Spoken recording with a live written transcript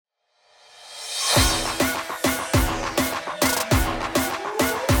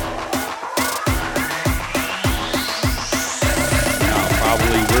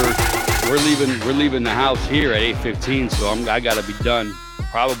we're leaving the house here at 8:15, so I got to be done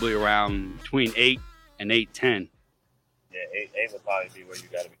probably around between 8 and 8:10. Yeah, 8 would probably be where you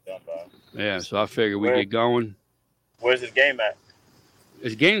got to be done by. Yeah, so I figure we get going. Where's his game at?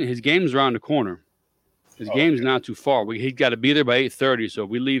 His game's around the corner. His game's not too far. He's got to be there by 8:30. So if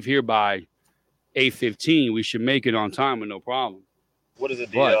we leave here by 8:15, we should make it on time with no problem. What is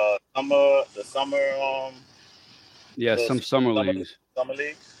it? The summer. Yeah, some summer leagues. Summer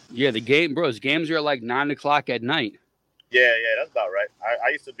leagues. Yeah, his games are at like 9 o'clock at night. Yeah, that's about right.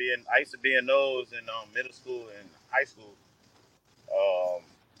 I used to be in those in middle school and high school.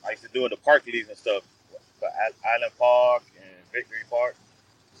 I used to do in the park leagues and stuff, Island Park and Victory Park.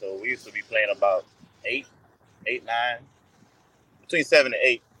 So we used to be playing about 8, 9, between 7 and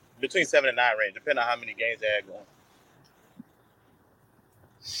 8, between 7 and 9 range, depending on how many games they had going.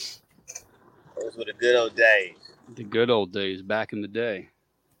 Those were the good old days. The good old days back in the day.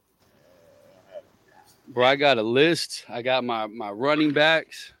 Bro, I got a list. I got my running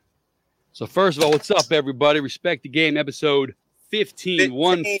backs. So first of all, what's up, everybody? Respect the Game, episode 15.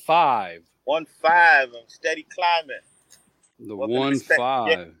 1-5. 1-5. I'm steady climbing. The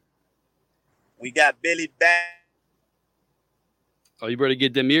 1-5. We got Billy back. Oh, you better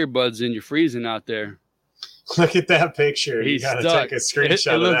get them earbuds in. You're freezing out there. Look at that picture. He's you gotta stuck. take a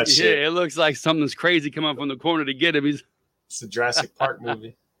screenshot of that shit. Yeah, it looks like something's crazy coming up from the corner to get him. It's a Jurassic Park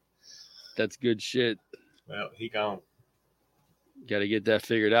movie. That's good shit. Well, he gone. Got to get that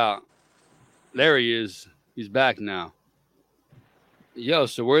figured out. There he is. He's back now. Yo,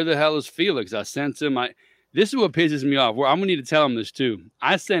 so where the hell is Felix? I sent him. This is what pisses me off. I'm going to need to tell him this too.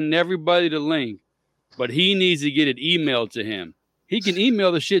 I send everybody the link, but he needs to get it emailed to him. He can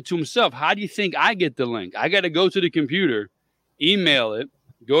email the shit to himself. How do you think I get the link? I got to go to the computer, email it,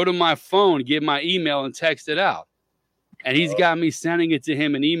 go to my phone, get my email, and text it out. And he's got me sending it to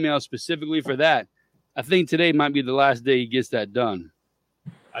him an email specifically for that. I think today might be the last day he gets that done.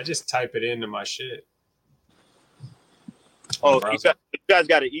 I just type it into my shit. Oh, you guys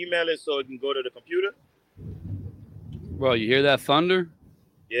got to email it so it can go to the computer? Bro, you hear that thunder?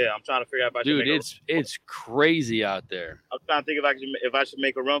 Yeah, I'm trying to figure out if I should make it's crazy out there. I'm trying to think if I should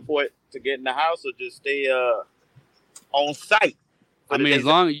make a run for it to get in the house or just stay on site. I mean, as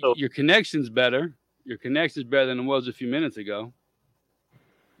long as your connection's better. Your connection's better than it was a few minutes ago.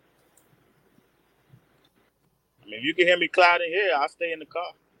 I mean, if you can hear me cloud in here, I'll stay in the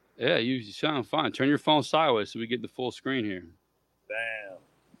car. Yeah, you sound fine. Turn your phone sideways so we get the full screen here. Damn.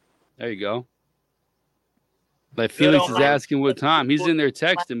 There you go. Like Felix is asking what time. He's in there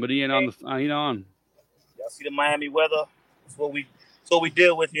texting, but he ain't on the. He ain't on. Y'all see the Miami weather? That's what we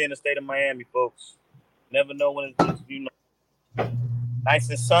deal with here in the state of Miami, folks. Never know when it's nice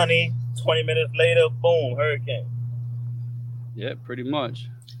and sunny. 20 minutes later, boom, hurricane. Yeah, pretty much.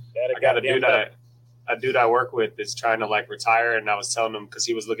 I got a dude I work with is trying to like retire, and I was telling him because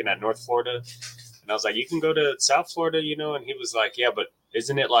he was looking at North Florida, and I was like, "You can go to South Florida, and he was like, "Yeah, but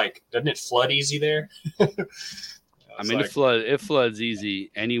doesn't it flood easy there?" I mean, like, it floods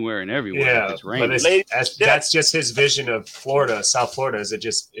easy anywhere and everywhere. Yeah, if it's raining. But that's just his vision of Florida. South Florida is it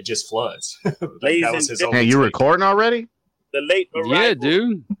just floods. That was his hey, you recording already? The late arrival. Yeah,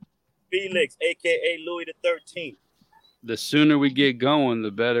 dude. Felix, a.k.a. Louis the 13th. The sooner we get going, the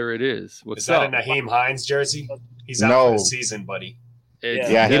better it is. What's up? Is that a Naheem Hines jersey? He's out for the season, buddy. It's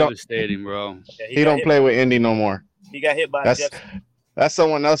devastating, bro. Yeah, he don't play with Indy no more. He got hit by Jeff. That's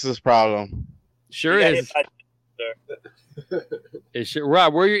someone else's problem. Sure is.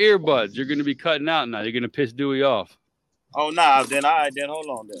 Rob, where are your earbuds? You're going to be cutting out now. You're going to piss Dewey off. Oh, nah. Then hold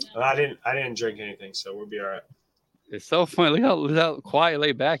on. Then I didn't drink anything, so we'll be all right. It's so funny. Look how quiet,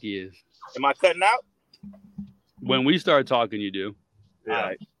 laid back he is. Am I cutting out? When we start talking, you do. Yeah. All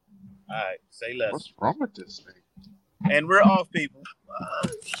right. Say less. What's wrong with this thing? And we're off, people.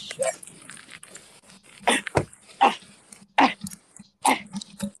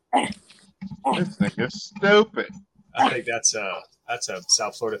 This thing is stupid. I think that's a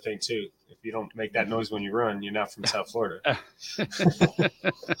South Florida thing too. If you don't make that noise when you run, you're not from South Florida.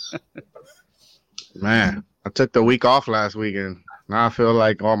 Man, I took the week off last weekend. Now I feel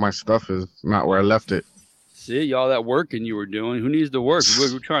like all my stuff is not where I left it. See, all that working you were doing. Who needs to work?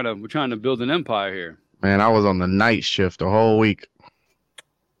 We're trying to build an empire here. Man, I was on the night shift the whole week.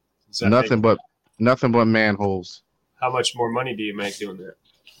 Nothing but manholes. How much more money do you make doing that?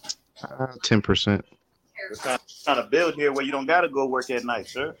 10%. We're trying to build here where you don't got to go work at night,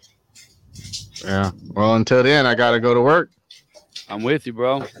 sir. Yeah. Well, until then, I got to go to work. I'm with you,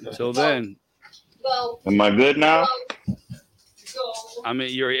 bro. Until then. Am I good now? I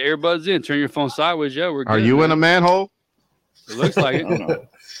mean, your earbuds in. Turn your phone sideways. Yeah, we're good. Are you in a manhole? It looks like it.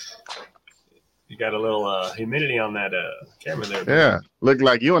 You got a little humidity on that camera there. Yeah, look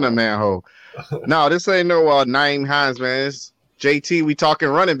like you in a manhole. No, this ain't no Naeem Hines, man. It's JT. We talking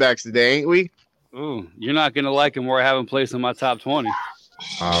running backs today, ain't we? Ooh, you're not gonna like him where I have him placed in my top 20.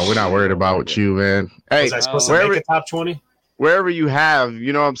 We're not worried about what you, man. Hey, was I supposed to make a top 20? Wherever you have,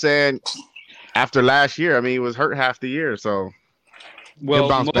 you know what I'm saying? After last year, I mean, he was hurt half the year, so he'll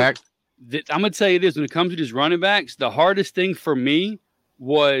bounce back. I'm going to tell you this. When it comes to these running backs, the hardest thing for me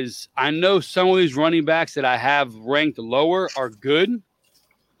was I know some of these running backs that I have ranked lower are good,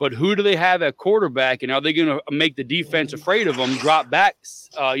 but who do they have at quarterback, and are they going to make the defense afraid of them, drop backs,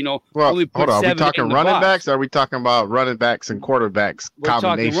 well, only put hold on. Are we talking running backs, or are we talking about running backs and quarterbacks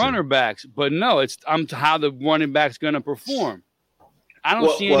combination? We're talking runner backs, but no, it's how the running back's going to perform. I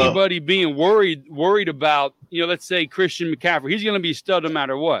don't see anybody being worried about, let's say Christian McCaffrey. He's going to be a stud no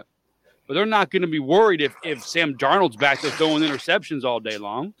matter what. But they're not going to be worried if Sam Darnold's back there throwing interceptions all day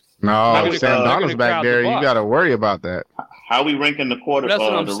long. No, Sam Darnold's back there. You got to worry about that. How are we ranking the quarterback? That's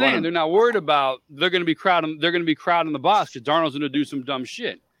what I'm saying. They're not worried about. They're going to be crowding. They're going to be crowding the box because Darnold's going to do some dumb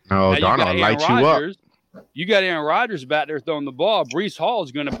shit. No, Darnold lights you up. You got Aaron Rodgers back there throwing the ball. Breece Hall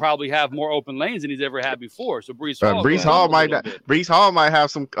is going to probably have more open lanes than he's ever had before. So Breece Hall might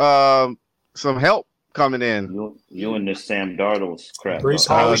have some help coming in. You and this Sam Darnold's crap. Breece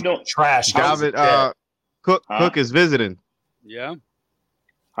Hall is trash. Cook is visiting. Yeah.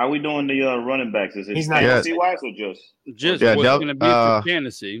 How are we doing the running backs? Is it fantasy wise or just what's going to be for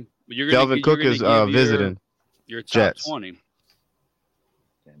fantasy? But you're Delvin Cook is visiting your top Jets. 20.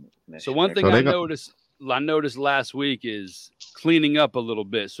 So one thing I noticed last week is cleaning up a little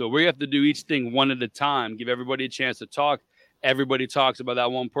bit. So we have to do each thing one at a time, give everybody a chance to talk. Everybody talks about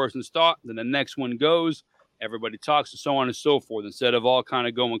that one person's thought, then the next one goes, everybody talks, and so on and so forth. Instead of all kind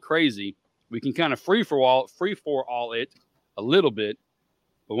of going crazy, we can kind of free for all it a little bit,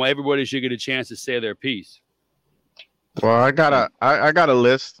 but everybody should get a chance to say their piece. Well, I got a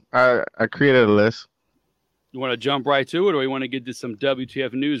list. I created a list. You want to jump right to it, or you want to get to some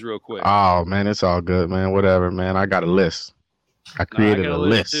WTF news real quick? Oh, man, it's all good, man. Whatever, man. I got a list. I created a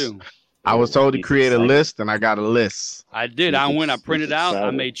list. Too. I was told to create a list, and I got a list. I did. I printed out. I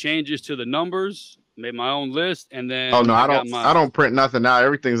made changes to the numbers, made my own list, and then. Oh no, I don't print nothing out.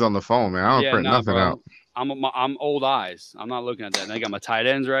 Everything's on the phone, man. I don't print nothing out. I'm old eyes. I'm not looking at that. And I got my tight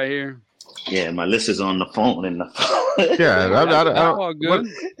ends right here. Yeah, my list is on the phone. Yeah,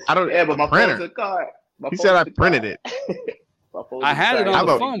 I don't. Yeah, but my printer's a card. He said I printed it. I had it on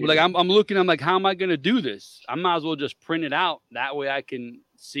the phone, but I'm looking. I'm like, how am I going to do this? I might as well just print it out. That way I can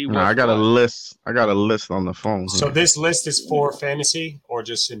see. I got a list. I got a list on the phone. So this list is for fantasy or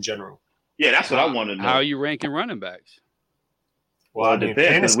just in general? Yeah, that's what I want to know. How are you ranking running backs? Well, it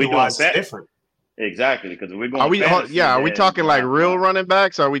depends. Fantasy-wise, it's different. Exactly, because we're going. Are we talking like real running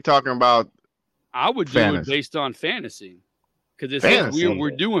backs? Or are we talking about? I would do it based on fantasy because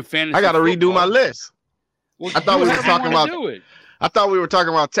we're doing fantasy. I got to redo my list. Well, I thought we were talking about. I thought we were talking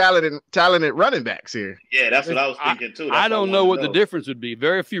about talented running backs here. Yeah, that's what I was thinking too. I don't know what the difference would be.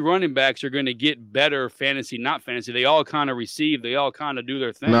 Very few running backs are going to get better fantasy, not fantasy. They all kind of receive. They all kind of do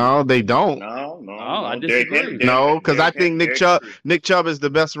their thing. No, they don't. No. I disagree. No, because I think Nick Chubb is the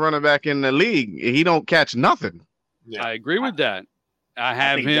best running back in the league. He don't catch nothing. Yeah. I agree with that. I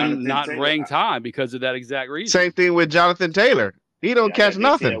have him not ranked high because of that exact reason. Same thing with Jonathan Taylor. He don't catch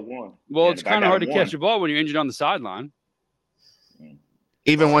nothing. Well, it's kind of hard to catch a ball when you're injured on the sideline.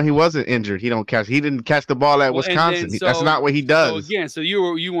 Even when he wasn't injured, he didn't catch the ball at Wisconsin. That's not what he does. So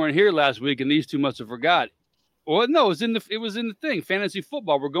you weren't here last week, and these two must have forgot. Well, no, it was in the thing. Fantasy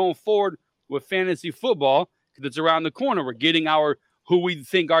football. We're going forward with fantasy football because it's around the corner. We're getting who we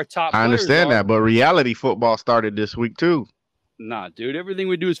think our top. I understand that, but reality football started this week too. Nah, dude. Everything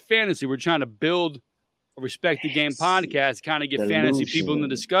we do is fantasy. We're trying to build a Respect the Game podcast, kind of get fantasy people in the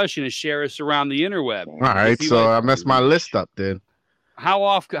discussion and share us around the interweb. All right, so I messed my list up then. How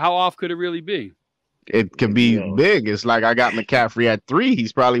off could it really be? It can be big. It's like I got McCaffrey at 3.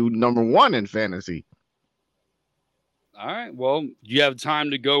 He's probably number 1 in fantasy. All right. Well, do you have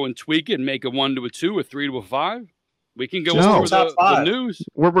time to go and tweak it and make a 1 to a 2, a 3 to a 5? We can go over the news.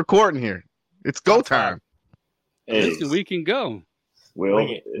 We're recording here. It's go time. Listen, we can go. Well,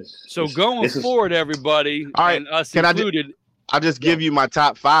 so going forward, everybody, all right, and us included. I'll just give you my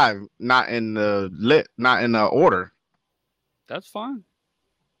top 5, not in the order. That's fine.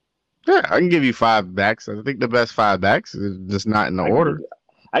 Yeah, I can give you 5 backs. I think the best 5 backs is just not in the order.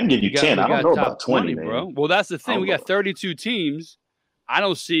 I can give you 10. I don't know about 20, bro. Well, that's the thing. We got 32 teams. I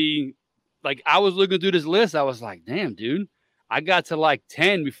don't see, I was looking through this list. I was like, damn, dude. I got to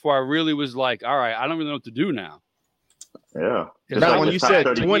 10 before I really was like, all right, I don't really know what to do now. Yeah. That when you said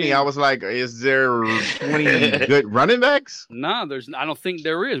 20, I was like, is there 20 good running backs? No, I don't think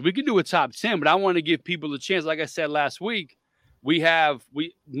there is. We could do a top 10, but I want to give people a chance. Like I said last week,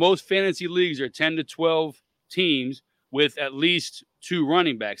 most fantasy leagues are 10 to 12 teams with at least 2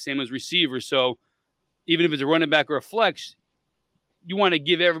 running backs, same as receivers. So even if it's a running back or a flex, you want to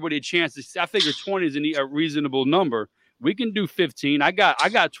give everybody a chance. I figure 20 is a reasonable number. We can do 15. I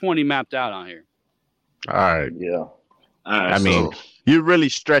got 20 mapped out on here. All right. Yeah. All right, I mean, you're really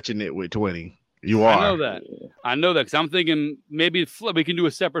stretching it with 20. You are. I know that because I'm thinking maybe we can do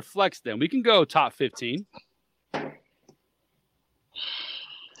a separate flex then. We can go top 15. All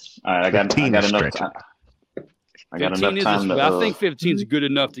right, I got enough time. I got enough time I think 15 is good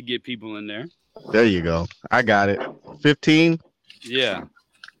enough to get people in there. There you go. I got it. 15. Yeah.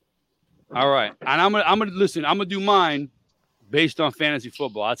 All right. And I'm gonna do mine based on fantasy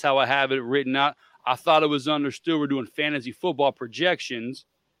football. That's how I have it written out. I thought it was understood we're doing fantasy football projections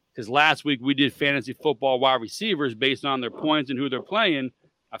because last week we did fantasy football wide receivers based on their points and who they're playing.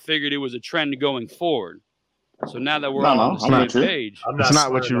 I figured it was a trend going forward. So now that we're on the same page, that's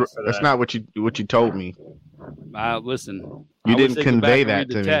not what you told me. Listen, you didn't convey that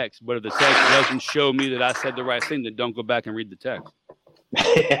to me. Text, but if the text doesn't show me that I said the right thing, then don't go back and read the text.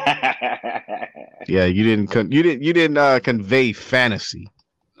 Yeah, you didn't convey fantasy.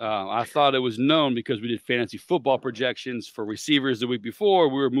 I thought it was known because we did fantasy football projections for receivers the week before.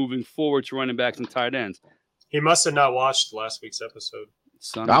 We were moving forward to running backs and tight ends. He must have not watched last week's episode.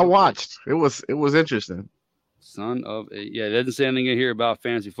 I watched. It was interesting. It doesn't say anything in here about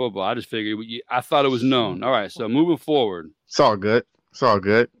fantasy football. I just figured I thought it was known. All right, so moving forward. It's all good.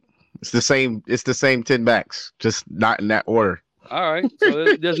 It's the same 10 backs, just not in that order. All right, so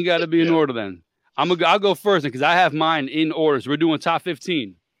it doesn't got to be in order then. I'll go first because I have mine in order. So we're doing top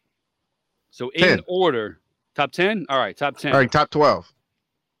 15. So in 10. order, top 10. All right, top 10. All right, top 12.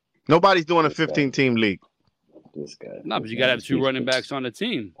 Nobody's doing a 15-team league. This guy. No, but you got to have 2 running backs on the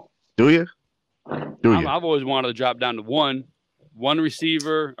team. Do you? I've always wanted to drop down to one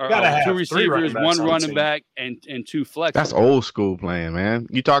receiver, or 2 receivers, 1 running back, and 2 flex. That's old school playing, man.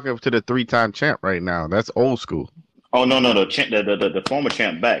 You talking to the 3-time champ right now? That's old school. Oh no, the former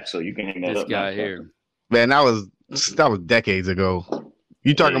champ back. So you can hang that this up. This guy here, man. That was decades ago.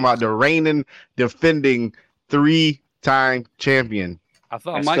 You talking about the reigning, defending 3-time champion? I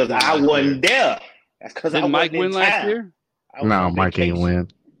thought Mike. Because I wasn't there. That's because I Mike win last year. No, Mike ain't win.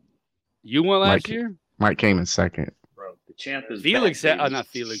 You won last year? Mike came in second. Bro, the champ is Felix. Not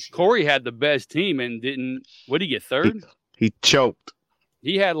Felix. Corey had the best team and didn't. What did he get? Third? He choked.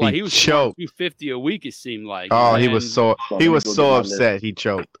 He had he was choked 250 a week. It seemed like. Oh, he was so upset. He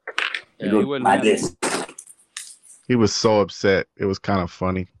choked. Yeah, he wasn't like this. He was so upset. It was kind of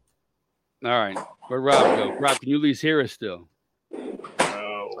funny. All right, where Rob go? Rob, can you at least hear us still?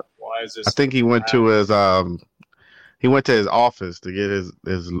 Why is this? I think he went to his office to get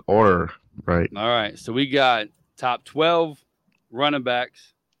his order right. All right, so we got top 12 running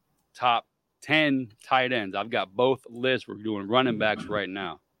backs, top 10 tight ends. I've got both lists. We're doing running backs right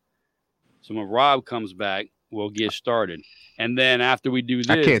now. So when Rob comes back, we'll get started. And then after we do this,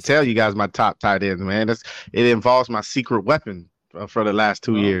 I can't tell you guys my top tight ends, man. It involves my secret weapon for the last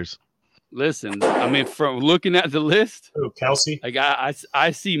 2 years. Listen, I mean, from looking at the list, Kelsey. Like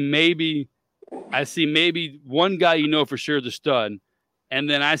I see maybe one guy for sure is a stud, and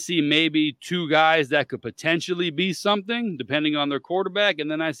then I see maybe 2 guys that could potentially be something depending on their quarterback,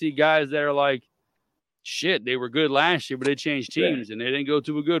 and then I see guys that are like, shit, they were good last year, but they changed teams and they didn't go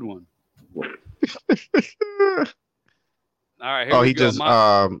to a good one. All right. Here we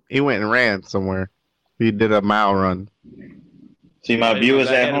go. He went and ran somewhere. He did a mile run. See my viewers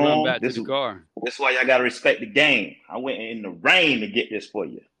at home. This is why y'all gotta respect the game. I went in the rain to get this for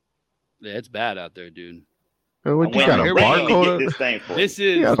you. Yeah, it's bad out there, dude. What, you got a barcode? This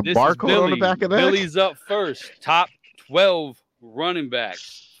is Billy. On the back of that? Billy's up first. Top 12 running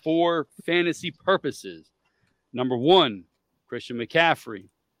backs for fantasy purposes. Number 1, Christian McCaffrey.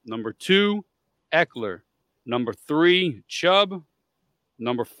 Number 2, Eckler. Number 3, Chubb.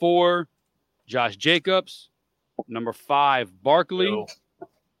 Number 4, Josh Jacobs. Number 5, Barkley. No.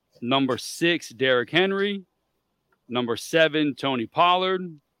 Number 6, Derrick Henry. Number 7, Tony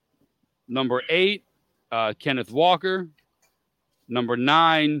Pollard. Number 8, Kenneth Walker. Number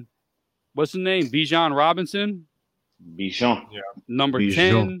 9, what's his name? Bijan Robinson. Bijan. Yeah. Number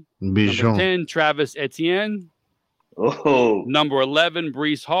 10, Travis Etienne. Oh. Number 11,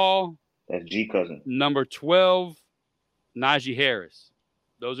 Breece Hall. That's G cousin. Number 12, Najee Harris.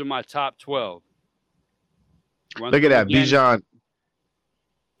 Those are my top 12. Look at that, Bijan.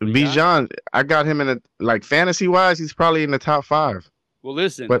 Bijan, I got him in fantasy wise, he's probably in the top 5. Well,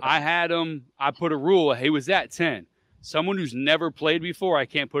 listen, But I had him. I put a rule. He was at 10. Someone who's never played before, I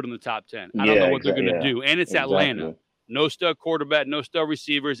can't put in the top 10. I don't know what they're going to do. And it's Atlanta. No stud quarterback, no stud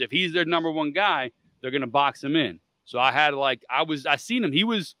receivers. If he's their number one guy, they're going to box him in. So I had I seen him.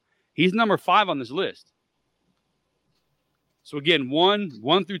 He's number 5 on this list. So again,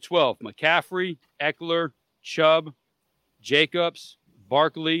 1 through 12, McCaffrey, Eckler, Chubb, Jacobs,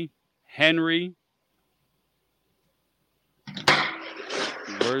 Barkley, Henry.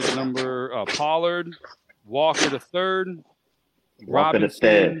 Where's number Pollard, Walker the third,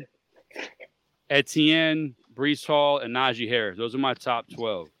 Robinson, Etienne, Breece Hall, and Najee Harris. Those are my top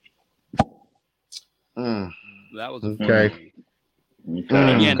 12. That was okay.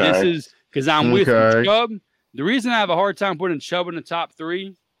 Again, this is because I'm with Chubb. The reason I have a hard time putting Chubb in the top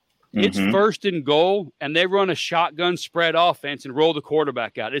 3, it's first and goal, and they run a shotgun spread offense and roll the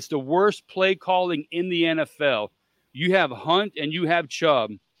quarterback out. It's the worst play calling in the NFL. You have Hunt and you have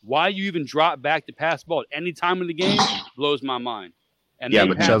Chubb. Why you even drop back to pass the ball at any time in the game blows my mind. And they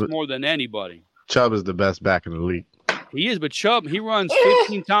pass Chubb, more than anybody. Chubb is the best back in the league. He is, but Chubb, he runs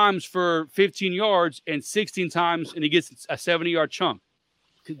 15 times for 15 yards and 16 times, and he gets a 70-yard chunk.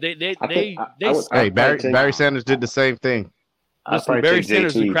 Barry Sanders did the same thing. Listen, Barry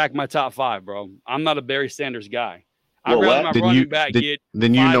Sanders would crack my top 5, bro. I'm not a Barry Sanders guy. I'd rather my running back get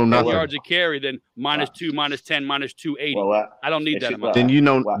 5 yards a carry than -2, -10, -280. I don't need that amount. Then you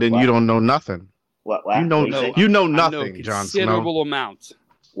don't know nothing. What? You know nothing, John Snow. Considerable amount.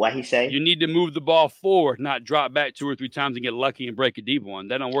 What he say? You need to move the ball forward, not drop back 2 or 3 times and get lucky and break a deep one.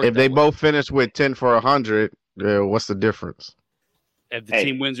 That don't work. If they both finish with 10 for 100, what's the difference? If the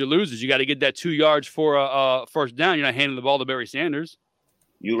team wins or loses, you got to get that 2 yards for a first down. You're not handing the ball to Barry Sanders.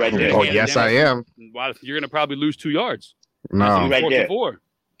 You right there. Oh, yes, I am. You're going to probably lose 2 yards. No. You right there.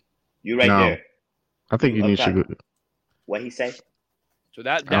 You right there. I think you need to. What he say? So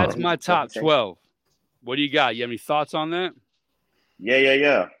that's my top 12. What do you got? You have any thoughts on that?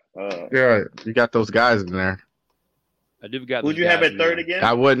 Yeah. Yeah, you got those guys in there. I do got. Who'd you have at third again?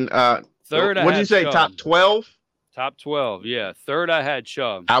 I wouldn't. Third. What did you say? Chubb. Top 12? Top 12. Yeah. Third, I had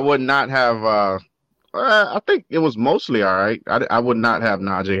Chubb. I would not have. I think it was mostly all right. I would not have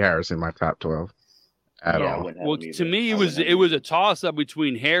Najee Harris in my top 12 at all. Well, to me, it was a toss up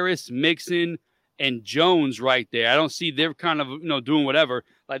between Harris, Mixon, and Jones right there. I don't see they're kind of doing whatever.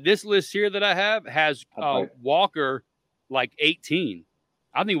 Like this list here that I have has Walker like 18.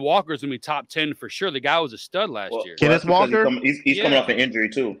 I think Walker's gonna be top 10 for sure. The guy was a stud last year. Kenneth Walker? He's coming off an injury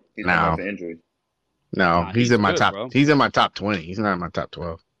too. He's coming off an injury. No, he's in my top. Bro. He's in my top 20. He's not in my top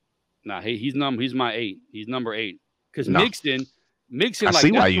 12. Nah, he's my 8. He's number 8. Because Mixon, that's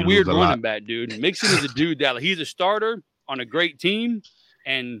a weird running back, dude. Mixon is a dude that he's a starter on a great team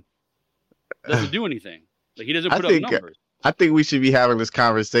and doesn't do anything. Like he doesn't put up numbers. I think we should be having this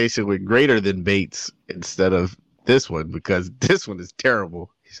conversation with greater than Bates instead of this one because this one is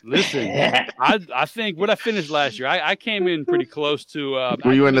terrible. Listen, I think what I finished last year, I came in pretty close to.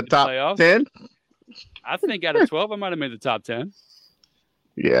 Were you in the top 10? I think out of 12, I might have made the top 10.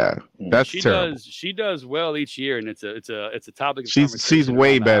 Yeah, that's terrible. She does well each year, and it's a topic. She's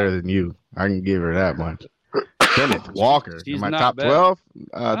way better than you. I can give her that much. Kenneth Walker in my top 12.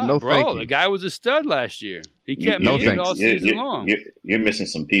 No, thank you. The guy was a stud last year. He kept me in all season long. You're missing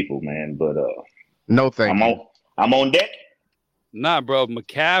some people, man. But no, thank you. I'm on deck. Nah, bro.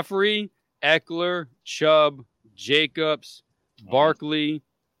 McCaffrey, Eckler, Chubb, Jacobs, Barkley,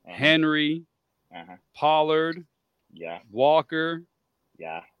 Henry, Pollard, Walker,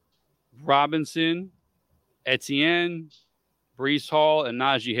 Robinson, Etienne, Breece Hall, and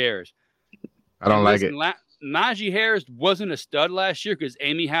Najee Harris. I don't like it. Najee Harris wasn't a stud last year because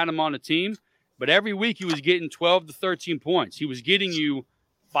Amy had him on the team, but every week he was getting 12 to 13 points. He was getting you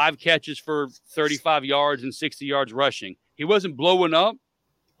 5 catches for 35 yards and 60 yards rushing. He wasn't blowing up,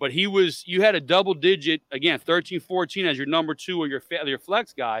 but you had a double digit, again, 13, 14 as your number 2 or your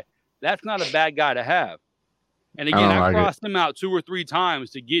flex guy. That's not a bad guy to have. And again, I crossed him out 2 or 3 times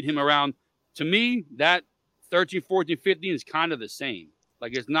to get him around. To me, that 13, 14, 15 is kind of the same.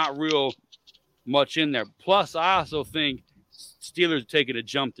 Like it's not real much in there. Plus, I also think Steelers are taking a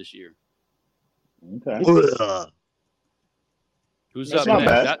jump this year. Okay. Who's up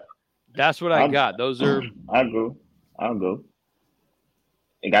next? That's what I got. Those are. I'll go.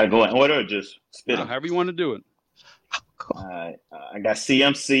 You got to go in order or just spit them? However you want to do it. All right. I got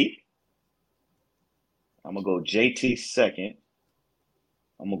CMC. I'm going to go JT second.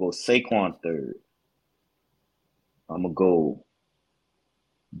 I'm going to go Saquon third. I'm going to go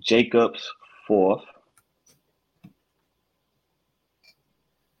Jacobs fourth.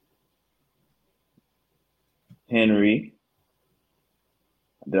 Henry.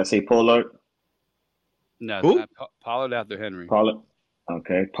 Did I say Pollard? No, Pollard after Henry. Pollard.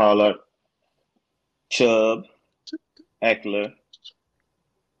 Okay, Pollard. Chubb. Eckler.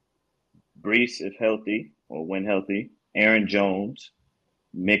 Brees if healthy or when healthy. Aaron Jones.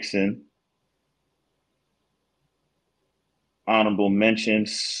 Mixon. Honorable mention,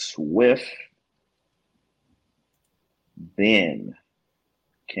 Swift. Then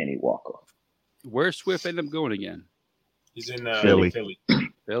Kenny Walker. Where's Swift end up going again? He's in Philly.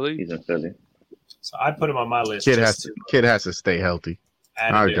 Philly? He's in Philly. So I put him on my list. Kid has to stay healthy.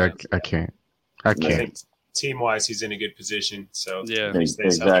 I can't. I think team-wise, he's in a good position. So yeah, he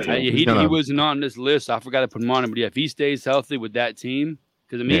stays exactly. healthy. He wasn't on this list. I forgot to put him on it. But yeah, if he stays healthy with that team,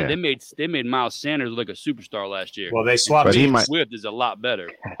 because I mean they made Miles Sanders look like a superstar last year. Well, they swapped. But Swift is a lot better.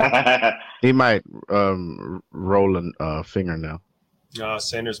 He might roll a fingernail. No,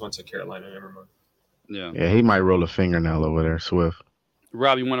 Sanders went to Carolina. Never mind. Yeah, he might roll a fingernail over there, Swift.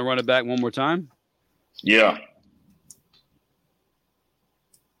 Rob, you want to run it back one more time? Yeah.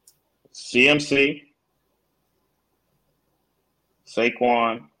 CMC,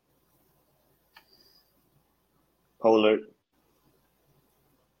 Saquon, Pollard,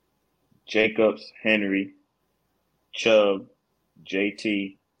 Jacobs, Henry, Chubb,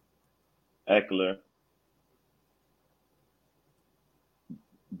 JT, Eckler,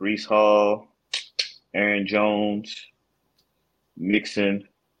 Brees Hall, Aaron Jones, Mixon,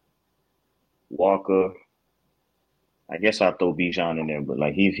 Walker. I guess I'll throw Bijan in there, but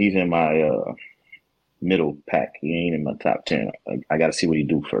like he's in my middle pack. He ain't in my top 10. I got to see what he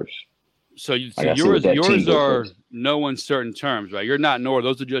do first. So yours are no uncertain terms, right? You're not in order.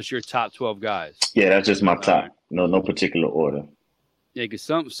 Those are just your top 12 guys. Yeah, that's just my top. No particular order. Yeah, because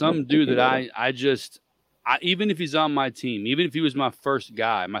some dude that I even if he's on my team, even if he was my first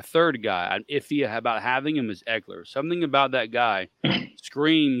guy, my third guy, I'm iffy about having him as Eckler. Something about that guy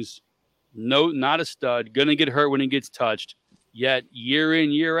screams, no, not a stud, gonna get hurt when he gets touched. Yet year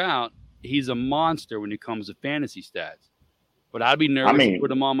in, year out, he's a monster when it comes to fantasy stats. But I'd be nervous to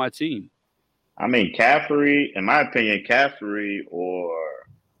put him on my team. I mean, Caffrey, in my opinion, Caffrey or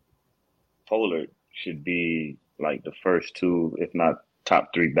Pollard should be like the first two, if not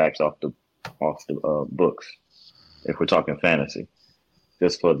top three backs off the books, if we're talking fantasy,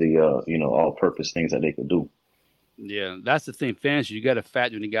 just for the all-purpose things that they could do. Yeah, that's the thing. Fantasy, you got to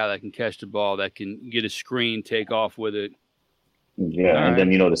factor in a guy that can catch the ball, that can get a screen, take off with it. Yeah, all and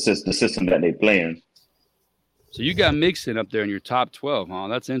right. Then the system that they play in. So you got Mixon up there in your top 12, huh?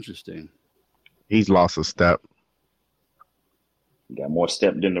 That's interesting. He's lost a step. He got more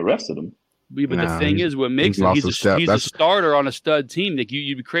step than the rest of them. But the thing is, with Mixon, he's a starter on a stud team. Like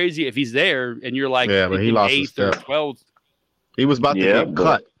you'd be crazy if he's there and you're like, but he lost 8th or 12th. He was about to get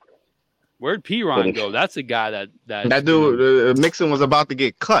cut. Where'd Piron go? That's a guy that dude Mixon was about to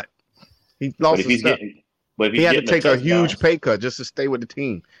get cut. He lost a step. He had to take a huge pay cut just to stay with the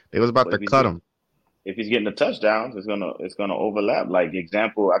team. They was about to cut him. If he's getting the touchdowns, it's gonna overlap. Like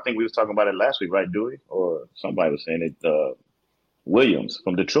example, I think we was talking about it last week, right, Dewey? Or somebody was saying it. Williams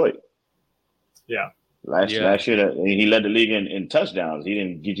from Detroit. Yeah. Last year, he led the league in touchdowns. He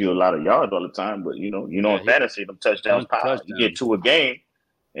didn't give you a lot of yards all the time, but in fantasy, them touchdowns power. You get 2 a game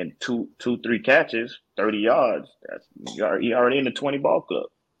and 3 catches, 30 yards. He already in the 20 ball club.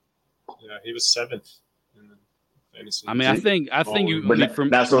 Yeah, he was 7th in the fantasy. I mean, I think you.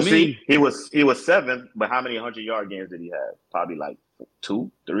 He was 7th, but how many 100-yard games did he have? Probably like 2,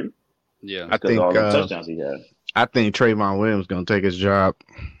 3. Yeah, I think all the touchdowns he had. I think Trayvon Williams gonna take his job.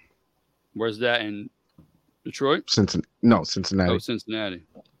 Where's that in Detroit? Cincinnati. Oh, Cincinnati.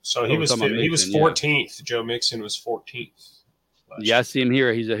 So he was 14th. Yeah. Joe Mixon was 14th. Yeah, I see him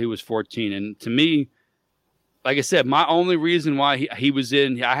here. He was 14, and to me, like I said, my only reason why he was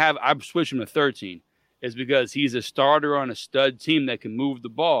in, I've switched him to 13, is because he's a starter on a stud team that can move the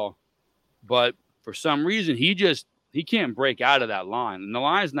ball, but for some reason he can't break out of that line, and the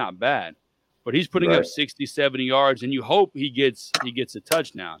line's not bad, but he's putting up 60, 70 yards, and you hope he gets a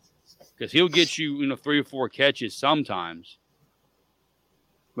touchdown. Because he'll get you, 3 or 4 catches sometimes.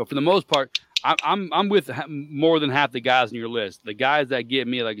 But for the most part, I'm with more than half the guys on your list. The guys that get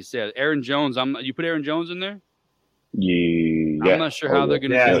me, like I said, Aaron Jones. You put Aaron Jones in there? Yeah. I'm not sure how they're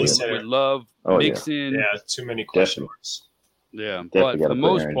going to do it with Love, Mixon. Yeah, too many question marks. Yeah, but for the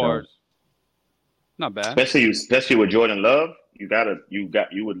most part, not bad. Especially with Jordan Love, you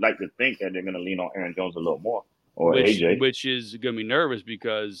would like to think that they're going to lean on Aaron Jones a little more. Or AJ. Which is going to be nervous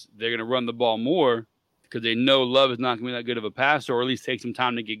because they're going to run the ball more because they know Love is not going to be that good of a passer, or at least take some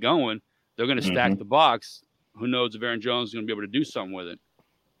time to get going. They're going to stack the box. Who knows if Aaron Jones is going to be able to do something with it.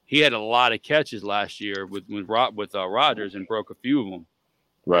 he had a lot of catches last year with Rodgers and broke a few of them.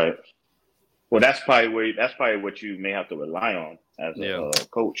 Right. Well, that's probably what you may have to rely on as a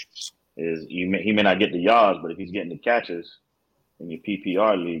coach. Is he may not get the yards, but if he's getting the catches in your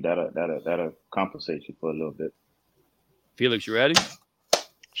PPR league, that'll compensate you for a little bit. Felix, you ready?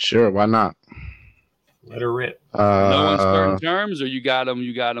 Sure, why not? Let her rip. No uncertain terms, or you got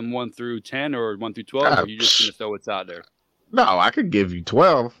them 1 through 10 or 1 through 12, or you just gonna throw what's out there? No, I could give you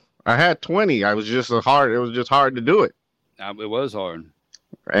 12. I had 20. It was just hard to do it. It was hard.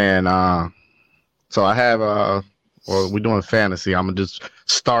 And so I have we're doing fantasy. I'm gonna just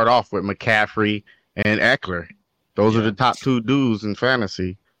start off with McCaffrey and Eckler. Those are the top 2 dudes in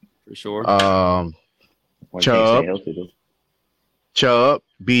fantasy. For sure. Chubb,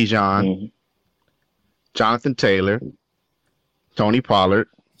 Bijan, Jonathan Taylor, Tony Pollard,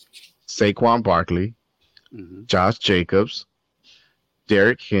 Saquon Barkley, Josh Jacobs,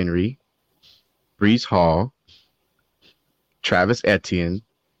 Derrick Henry, Breece Hall, Travis Etienne,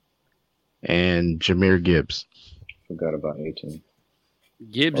 and Jahmyr Gibbs. Forgot about 18.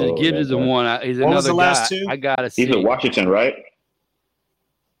 Gibbs is the one. He's what another was the last guy. two? I gotta see. He's in Washington, right?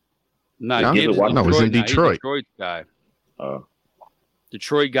 No, Gibbs is he's in Detroit. Detroit guy.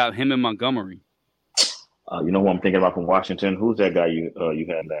 Detroit got him in Montgomery. You know who I'm thinking about from Washington? Who's that guy you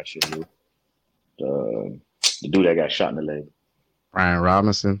had last year, Lou? The dude that got shot in the leg. Brian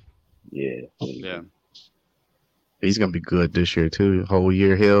Robinson. Yeah. He's gonna be good this year too. Whole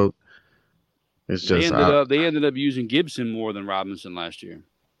year healed. It's just they ended up using Gibson more than Robinson last year.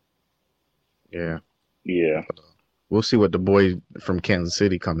 Yeah. We'll see what the boy from Kansas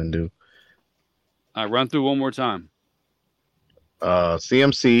City come and do. All right, run through one more time.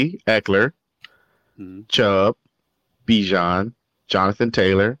 CMC, Eckler, Chubb, Bijan, Jonathan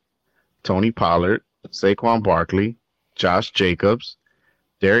Taylor, Tony Pollard, Saquon Barkley, Josh Jacobs,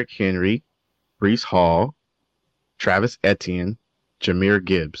 Derrick Henry, Breece Hall, Travis Etienne, Jahmyr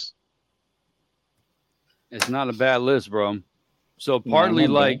Gibbs. It's not a bad list, bro. So partly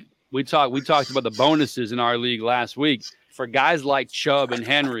we talked about the bonuses in our league last week. For guys like Chubb and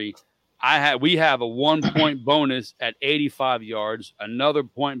Henry, we have a 1-point bonus at 85 yards, another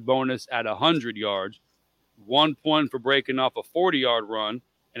point bonus at 100 yards, 1 point for breaking off a 40-yard run,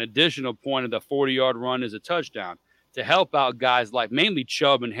 an additional point of the 40-yard run is a touchdown. To help out guys like mainly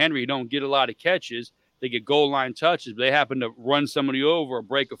Chubb and Henry who don't get a lot of catches, they get goal line touches, but they happen to run somebody over or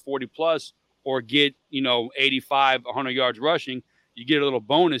break a 40-plus or get, 85, 100 yards rushing. You get a little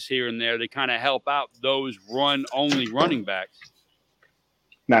bonus here and there. They kind of help out those run-only running backs.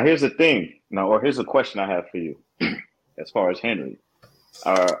 Now, here's the thing. Here's a question I have for you as far as Henry.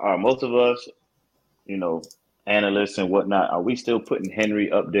 Are most of us, analysts and whatnot, are we still putting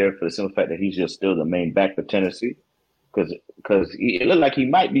Henry up there for the simple fact that he's just still the main back for Tennessee? Because it looked like he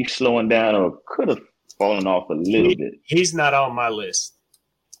might be slowing down or could have fallen off a little bit. He's not on my list.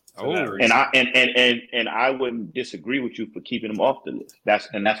 And I wouldn't disagree with you for keeping him off the list. That's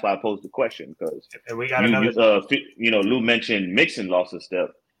why I posed the question, because we got another. Lou mentioned Mixon lost a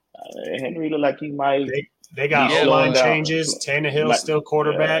step. Henry looked like he might. They got O-line changes. Tannehill still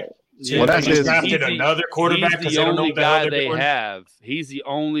quarterback. Well, that's drafted another quarterback because they don't know the guy they have. He's the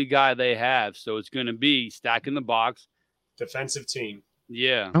only guy they have, so it's going to be stacking the box. Defensive team.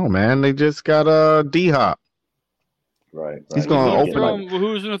 Yeah. Oh man, they just got D-Hop. Right. He's going to open up.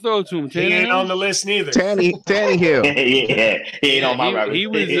 Who's going to throw to him? He ain't on the list neither. Tannehill. Yeah, he ain't on my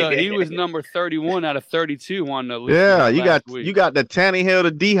radar. He was number 31 out of 32 on the list. Yeah, you got the Tannehill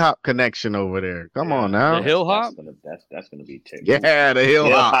to D-Hop connection over there. Come on now. The Hill Hop? That's gonna be terrible. Yeah, the Hill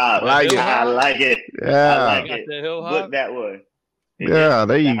Hop. I like it. Yeah. I like it. The Hill Hop? Look that way. Yeah,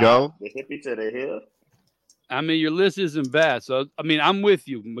 there you go. The hippie to the hill. I mean, your list isn't bad. So, I mean, I'm with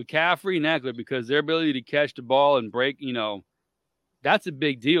you. McCaffrey and Eckler, because their ability to catch the ball and break, that's a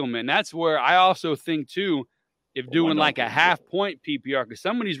big deal, man. That's where I also think, too, if doing like a half-point PPR, because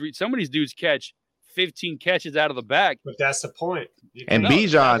some of these dudes catch 15 catches out of the back. But that's the point. And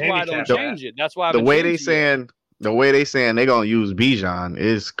Bijan, that's why I don't change it. That's why the way they saying they're gonna use Bijan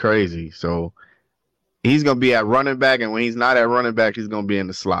is crazy. So he's gonna be at running back, and when he's not at running back, he's gonna be in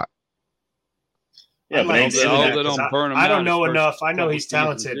the slot. Yeah, but I don't know enough. I know he's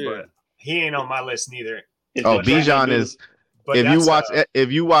talented, but he ain't on my list neither. Bijan is.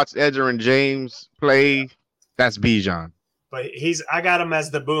 If you watch Edgerrin James play, that's Bijan. But I got him as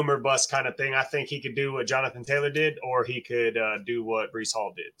the boomer bust kind of thing. I think he could do what Jonathan Taylor did, or he could do what Breece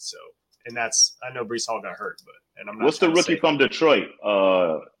Hall did. So, and I know Breece Hall got hurt, and I'm not. What's the rookie from Detroit?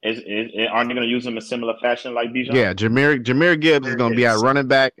 Aren't they going to use him in similar fashion like Bijan? Yeah, Jahmyr Gibbs is going to be at running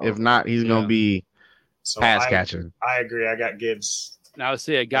back. If not, he's going to be pass catcher. I agree. I got Gibbs Now, to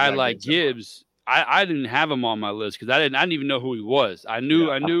say a guy like Gibbs, I didn't have him on my list because I didn't even know who he was. I knew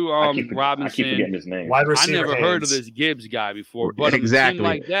Robinson. I keep forgetting his name. Wide I receiver never heard of hands. this Gibbs guy before, but exactly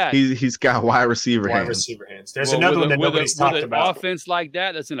like that. He's got wide receiver Wide hands. receiver hands. There's another one that nobody's talked with about. An offense like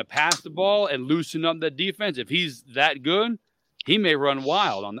that that's going to pass the ball and loosen up the defense. If he's that good, he may run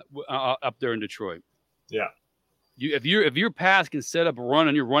wild on up there in Detroit. Yeah. If your pass can set up a run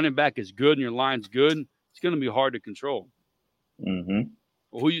and your running back is good and your line's good, it's going to be hard to control. Mm-hmm.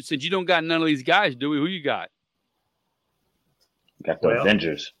 Well, since you don't got none of these guys, Dewey, who you got? Got the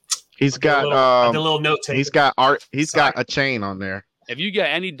Avengers. He's got a little note taker. He's got art. He's got a chain on there. If you got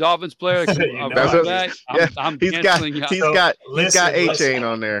any Dolphins player, I'm he's got a chain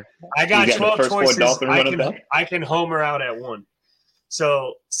on there. I got 12 choices. I can homer out at one.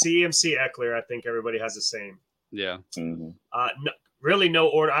 So CMC Eckler, I think everybody has the same. Yeah. Mm-hmm. Really no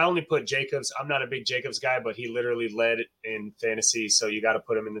order. I only put Jacobs. I'm not a big Jacobs guy, but he literally led in fantasy, so you got to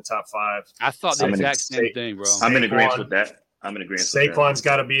put him in the top 5. I thought the exact same thing, bro. I'm in agreement with that. Saquon's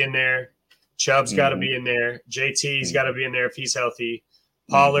got to be in there. Chubb's got to be in there. JT's got to be in there if he's healthy.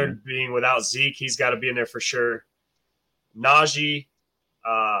 Pollard being without Zeke, he's got to be in there for sure. Najee,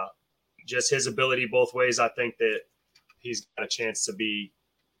 just his ability both ways, I think that he's got a chance to be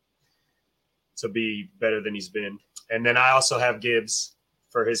better than he's been. And then I also have Gibbs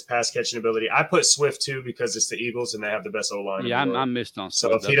for his pass catching ability. I put Swift too because it's the Eagles and they have the best O-line. Yeah, I missed on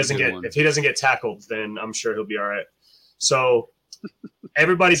Swift. So if he doesn't get tackled, then I'm sure he'll be all right. So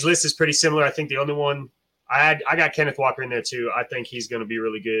everybody's list is pretty similar. I think the only one I got Kenneth Walker in there too. I think he's going to be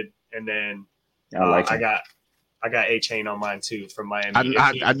really good. And then I got A-Chain on mine too from Miami.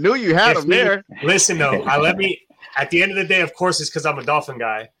 I knew you had him there. Listen though, at the end of the day, of course, it's because I'm a Dolphin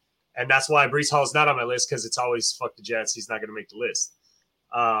guy. And that's why Breece Hall's not on my list because it's always fuck the Jets. He's not going to make the list.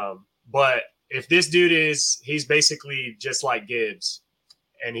 But if this dude he's basically just like Gibbs,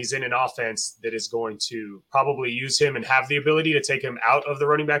 and he's in an offense that is going to probably use him and have the ability to take him out of the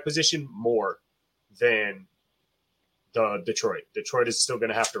running back position more than the Detroit. Detroit is still going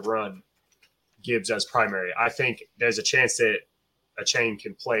to have to run Gibbs as primary. I think there's a chance that a chain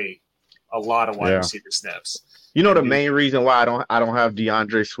can play a lot of wide receiver snaps. You know the main reason why I don't have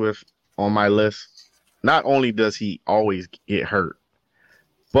DeAndre Swift on my list? Not only does he always get hurt,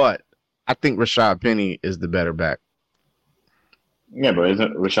 but I think Rashad Penny is the better back. Yeah, but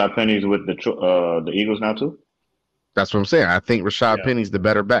isn't Rashad Penny's with the Eagles now too? That's what I'm saying. I think Rashad Penny's the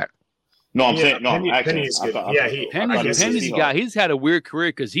better back. No, I'm saying no. Penny is good. Penny's a guy. He's had a weird career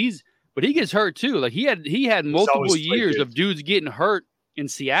because he gets hurt too. Like he had multiple years of dudes getting hurt in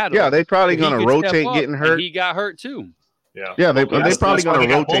Seattle. Yeah, they probably gonna rotate getting hurt. He got hurt too. Yeah, they probably gonna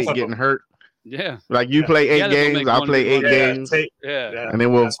rotate getting hurt. Yeah, like you play 8 games, I'll play 8 games. And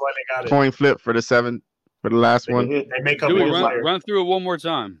then we'll coin flip for the last one. They make up. Run through it one more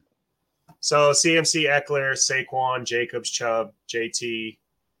time. So CMC, Eckler, Saquon, Jacobs, Chubb, JT,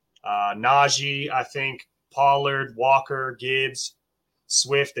 Najee, I think Pollard, Walker, Gibbs,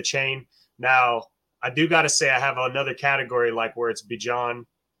 Swift, the chain. Now I do got to say I have another category like where it's Bijan,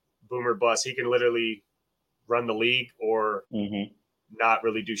 boomer bust. He can literally run the league or not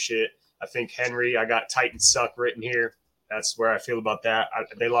really do shit. I think Henry, I got Titans suck written here. That's where I feel about that.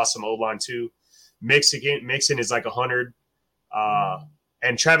 They lost some O-line too. Mixon is like 100.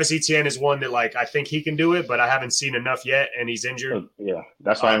 And Travis Etienne is one that like I think he can do it, but I haven't seen enough yet, and he's injured. Yeah,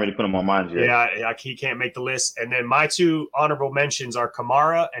 that's why I didn't really put him on mine yet. Yeah, he can't make the list. And then my 2 honorable mentions are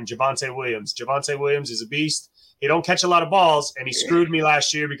Kamara and Javonte Williams. Javonte Williams is a beast. He don't catch a lot of balls, and he screwed me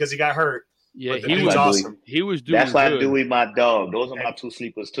last year because he got hurt. Yeah, he was awesome. He was doing That's why good. Dewey, my dog. Those are my 2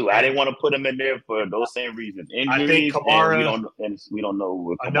 sleepers too. I didn't want to put him in there for those same reasons. Injuries, I think Kamara. We don't know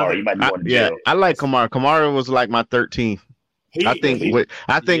with Kamara. He might be one. Yeah, I like Kamara. Kamara was like my 13th. I think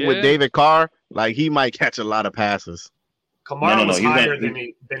with David Carr, like he might catch a lot lot Kamara was higher than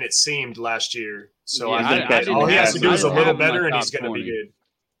it seemed last year. So all he has to do is a little better, and he's going to be good.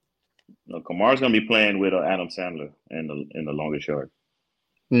 No, Kamara's going to be playing with Adam Sandler in the longest yard.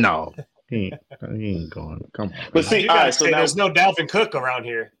 No, he ain't going. Come on. But see, so there's no Dalvin Cook around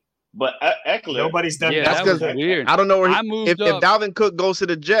here. But Eckler, nobody's done. Yeah, that was weird. I don't know where if Dalvin Cook goes to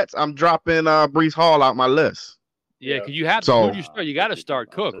the Jets, I'm dropping Breece Hall out my list. Yeah, because you have to. You got to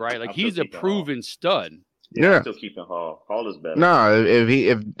start Cook, right? Like he's a proven stud. Yeah, I'm still keeping Hall. Hall is better. No,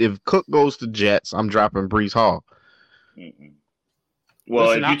 if Cook goes to Jets, I'm dropping Breece Hall. Well,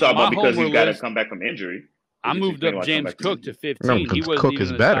 listen, if you talk about because he's got to come back from injury, I moved up James Cook to 15. He wasn't Cook even is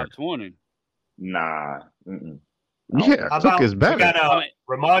in the better. top 20. Nah. Yeah, Cook is better. We got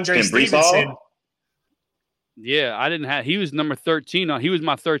Ramondre Stevenson. Yeah, I didn't have. He was number 13. He was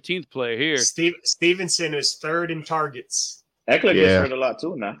my 13th player here. Stevenson is 3rd in targets. Eckler Yeah. gets hurt a lot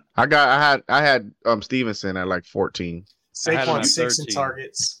too now. I had Stevenson at like 14. I had him Saquon at 6 in 13.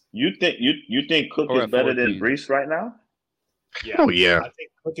 targets. You think Cook Or is at better 14. than Brees right now? Yeah. Oh yeah. I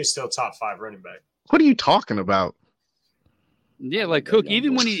think Cook is still top 5 running back. What are you talking about? Yeah, I like like that Cook, young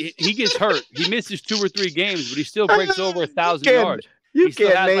even boy. when he gets hurt, he misses 2 or 3 games, but he still breaks over 1,000 can't- yards. You He still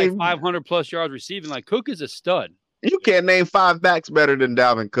can't has name like 500 plus yards receiving. Like Cook is a stud. you can't name 5 backs better than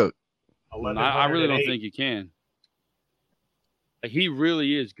Dalvin Cook. I really don't think you can. Like, he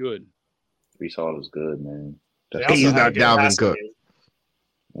really is good. Brees Hall is good, man. They That's, also He's had a not good Dalvin passing Cook. game.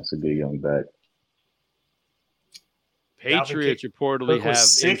 that's a good young back. Patriots reportedly Cook was have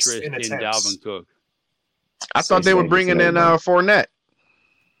sixth interest in in attempts. Dalvin Cook. I thought they were bringing in Fournette.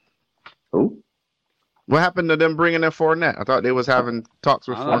 Who? What happened to them bringing in Fournette? I thought they was having talks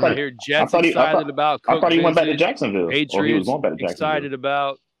with I don't know. I Fournette. hear Jets thought he- I excited thought- about Cook. I thought he went back to visit. Jacksonville. Or he was Patriots going back to Jacksonville. excited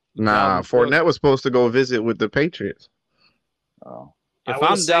about Nah, Dalvin Cook. Fournette was supposed to go visit with the Patriots. Oh. I If will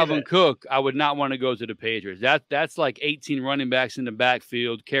I'm say Dalvin that- Cook, I would not want to go to the Patriots. That's like 18 running backs in the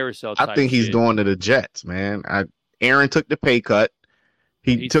backfield, carousel type I think he's shit. going to the Jets, man. Aaron took the pay cut.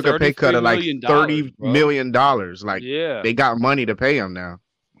 He He's took a pay cut of like $33 $30 bro. million. Like Yeah, they got money to pay him now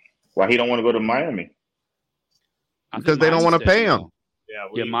Why he don't want to go to Miami? I think because they don't Miami's want to pay taking him. him. Yeah,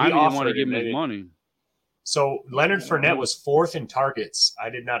 Yeah, we Miami didn't want offered to give him and his they money. So Leonard Fournette was 4th in targets. I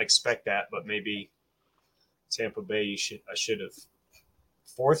did not expect that, but maybe Tampa Bay. I should have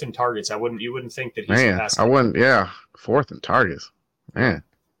 4th in targets. You wouldn't think that he's Man, passing. I wouldn't. Yeah, 4th in targets. Man,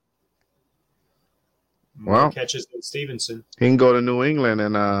 More well- catches than Stevenson. he can go to New England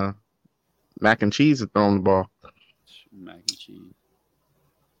and mac and cheese is throwing the ball. Mac and cheese.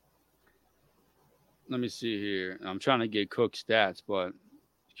 Let me see here. I'm trying to get Cook stats, but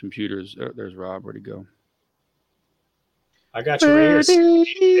computers. There's Rob. Where'd he go? I got you right here.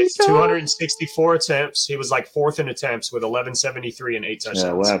 It's 264 attempts. He was like 4th in attempts with 1173 and 8 touchdowns.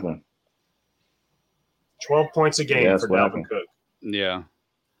 Yeah, what happened? 12 points a game Yes, for what Dalvin happened? Cook. Yeah,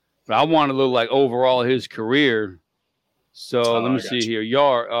 but I want to look like overall his career. So let me I see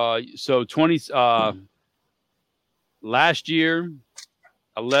got here. So 20. Last year,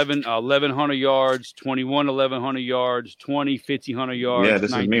 1,100 yards, 21, 1,100 yards, 20, 1,500 yards, Yeah,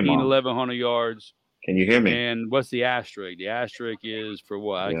 this is me, 19, Mom. 1,100 yards. Can you hear me? And what's the asterisk? The asterisk is for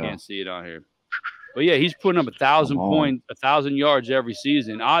what? Yeah. I can't see it on here. But yeah, he's putting up 1,000 I'm home. points, 1,000 yards every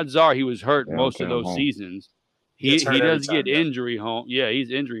season. Odds are he was hurt Yeah, most okay, of I'm those home. seasons. He Gets hurt every does time, get yeah. injury home. Yeah, he's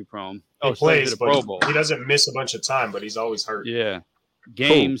injury prone. He so plays, to the Pro but Bowl. he doesn't miss a bunch of time, but he's always hurt. Yeah.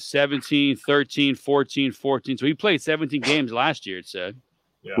 Games 17, 13, 14, 14. So he played 17 games last year, it said.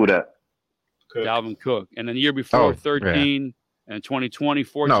 Yeah. Who that? Cook. Dalvin Cook. And then the year before, Oh, 13. And 2020,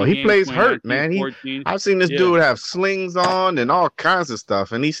 14 No, he games, plays hurt, 2019, man. 14. I've seen this Yeah. dude have slings on and all kinds of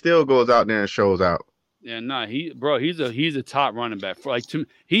stuff, and he still goes out there and shows out. Yeah, no, he's a top running back.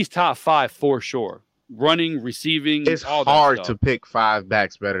 He's top 5 for sure. Running, receiving, It's all that hard stuff. to pick 5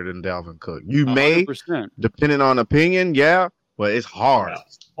 backs better than Dalvin Cook. You may, 100%. depending on opinion, yeah, but it's hard. Yeah.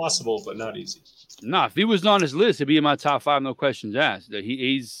 Possible, but not easy. No, if he was on his list, he'd be in my top 5, no questions asked.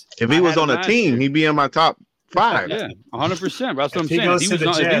 He's If he I was had on him a last team, year. he'd be in my top 5. Yeah, 100%. That's what I'm If he saying. goes If to he the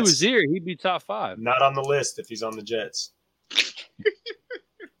was Jets- here, he'd be top 5. Not on the list if he's on the Jets.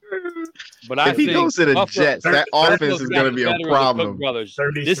 But I If he think goes to the Buffalo- Jets, that Buffalo's offense is got going to the be a better of the Cook problem. brothers.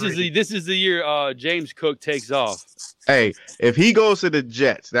 33. This is the year James Cook takes off. Hey, if he goes to the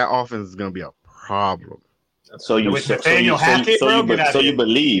Jets, that offense is going to be a problem. So you With so, Nathaniel Hackett, bro, get out so here. you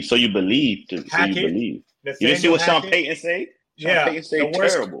believe. So you believe. Hackett? You didn't see Nathaniel what Sean Hackett, Payton said? Sean Yeah, Payton said the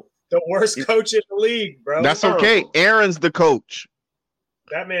worst- terrible. the worst coach in the league, bro. That's okay. Aaron's the coach.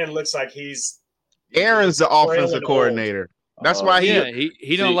 That man looks like he's Aaron's the frail offensive and old. coordinator. That's why he. Yeah,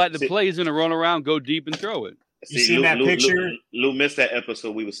 he don't see- like the see- play. He's gonna run around, go deep, and throw it. You seen that picture? Lou missed that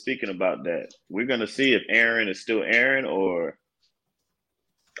episode. We were speaking about that. We're gonna see if Aaron is still Aaron or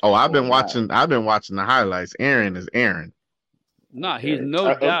Oh, I've been Or watching. I've been watching the highlights. Aaron is Aaron. Nah, he's Yeah.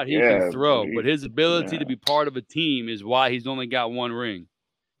 no doubt he Yeah, can throw, he- but his ability yeah. to be part of a team is why he's only got 1 ring.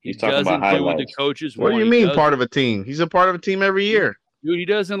 He He's talking doesn't about do what the highlights. coaches What want. do you He mean doesn't- part of a team? He's a part of a team every year. Dude, he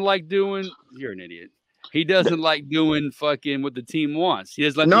doesn't like doing. You're an idiot. He doesn't like doing fucking what the team wants. He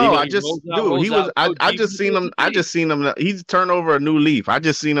doesn't like. No, he I just rolls out, dude. rolls He was. out, I go just deep seen into him. the I team. just seen him. He's turned over a new leaf. I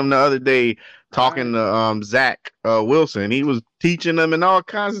just seen him the other day talking to Zach Wilson. He was teaching them and all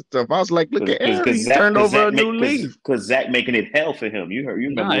kinds of stuff. I was like, look at Aaron. He turned over a new leaf. Because Zach making it hell for him. You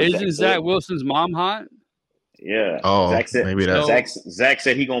remember? Nah, what isn't said? Zach Wilson's mom hot? Yeah. Oh, Zach said, maybe that's. Zach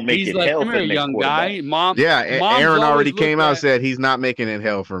said he gonna make He's it like, hell come for here, the next young quarterback. guy. Mom. Yeah, Mom's Aaron already always came looked out and at- said he's not making it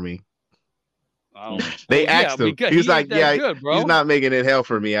hell for me. Oh, They well, asked him. because He was he like, ain't that "Yeah, good, bro. he's not making it hell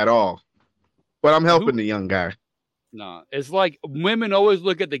for me at all." But I'm helping the young guy. No, it's like women always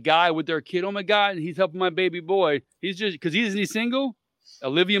look at the guy with their kid. Oh my God, he's helping my baby boy. He's just because he's single.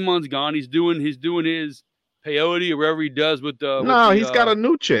 Olivia Munn's gone. He's doing his peyote or whatever he does with the. No, with the, he's got a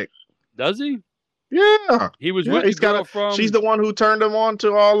new chick. Does he? Yeah, he was with the girl from. She's the one who turned him on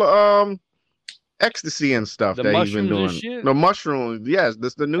to all ecstasy and stuff the that he's been doing. Shit? The mushrooms. Yes,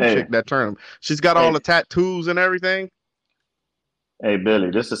 that's the new chick that turned him. She's got all the tattoos and everything. Hey Billy,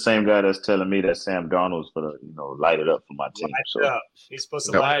 this is the same guy that's telling me that Sam Darnold's gonna, light it up for my team. So he's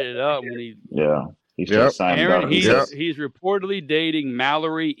supposed to light it up when he. Yeah, he's just signed. Aaron, he's reportedly dating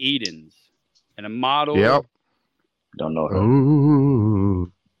Mallory Edens, and a model. Yep. Don't know her.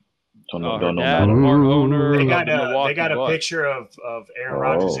 Ooh. Don't know dad, part owner. They got a picture of Aaron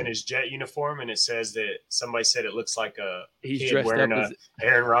Rodgers in his jet uniform, and it says that somebody said it looks like he's kid wearing a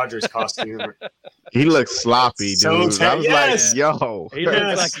Aaron Rodgers costume. He looks sloppy, dude. I was like, yo.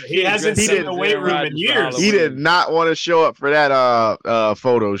 He hasn't seen in the weight room in years. He did not want to show up for that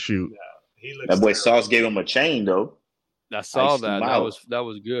photo shoot. Yeah, that boy Sauce gave him a chain though. I saw that. That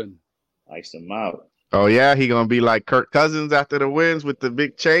was good. Iced him out. Oh yeah, he gonna be like Kirk Cousins after the wins with the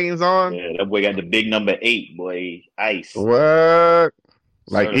big chains on. Yeah, that boy got the big number 8, boy. Ice. What?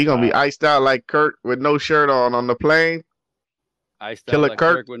 Like he gonna be iced out like Kirk with no shirt on the plane. Iced out like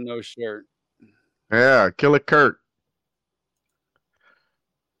Kirk with no shirt. Yeah, Killer Kirk.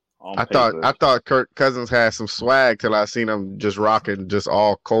 I thought Kirk Cousins had some swag till I seen him just rocking just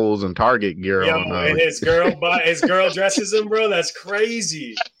all Kohl's and Target gear on. And his girl dresses him, bro. That's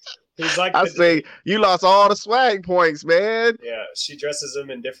crazy. He's like I say you lost all the swag points, man. Yeah, she dresses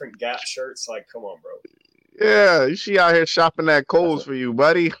him in different Gap shirts. Like, come on, bro. Yeah, she out here shopping at Kohl's for you,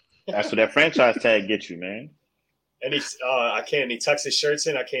 buddy. That's what that franchise tag gets you, man. And he tucks his shirts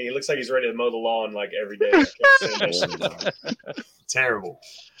in. He looks like he's ready to mow the lawn like every day. I can't stand that shit. Terrible.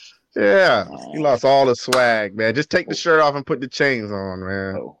 Yeah, he lost all the swag, man. Just take the shirt off and put the chains on,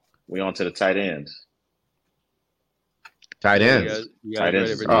 man. Oh, we on to the tight ends. Tight ends. You guys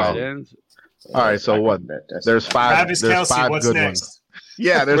ready for tight ends? All right, so what? There's five. Travis there's Kelce, 5 what's good next? ones.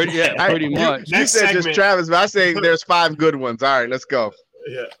 Yeah, there's pretty much. You said segment. just Travis, but I say there's 5 good ones. All right, let's go.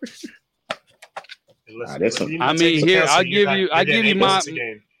 Yeah. I mean, here I'll give you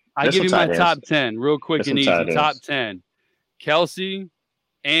my top 10 real quick and easy. Top 10: Kelce,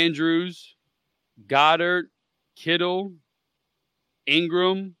 Andrews, Goddard, Kittle,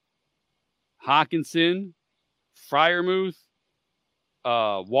 Ingram, Hawkinson, Freiermuth,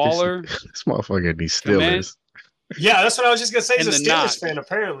 Waller. This motherfucker these Steelers. Yeah, that's what I was just gonna say. He's a Steelers fan,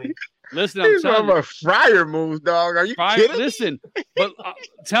 apparently. Listen, I'm telling you, Freiermuth, dog. Are you kidding? Listen, but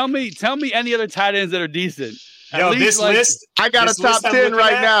tell me any other tight ends that are decent. Yo, this list. I got a top 10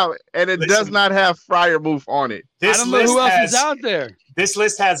 right now, and it does not have Freiermuth on it. I don't know who else is out there. This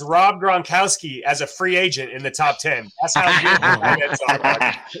list has Rob Gronkowski as a free agent in the top 10. That's how good the tight ends are.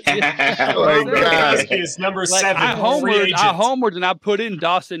 Oh my God. Gronkowski is number 7. I homered and I put in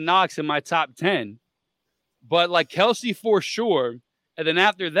Dawson Knox in my top 10. But like Kelce for sure. And then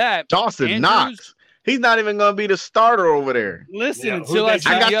after that, Dawson Knox. He's not even going to be the starter over there. Listen, until I see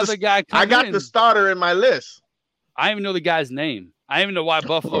the other guy come I got the starter in my list. I don't even know the guy's name. I don't even know why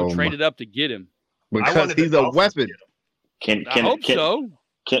Buffalo traded up to get him. Because he's a weapon. I hope so.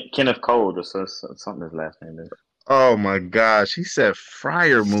 Kenneth Cole, or something his last name is. Oh my gosh, he said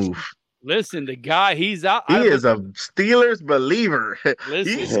Freiermuth. Listen, the guy, he's out. He is a Steelers believer.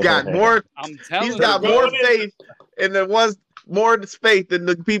 Listen, he's got more. He's got more faith in the ones, more faith than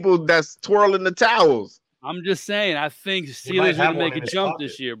the people that's twirling the towels. I'm just saying, I think Steelers going to make a jump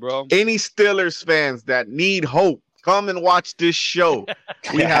this year, bro. Any Steelers fans that need hope, come and watch this show.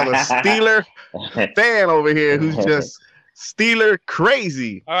 We have a Steeler fan over here who's just Steeler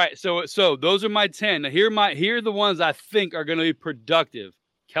crazy. All right, so those are my 10. Now here are the ones I think are going to be productive.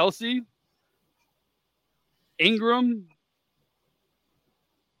 Kelce, Ingram,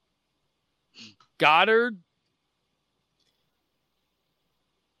 Goddard,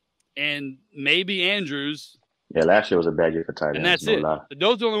 and maybe Andrews. Yeah, last year was a bad year for tight ends. And that's it.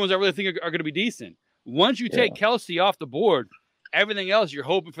 Those are the only ones I really think are going to be decent. Once you take Kelce off the board, everything else you're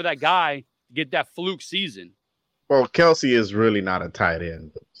hoping for that guy to get that fluke season. Well, Kelce is really not a tight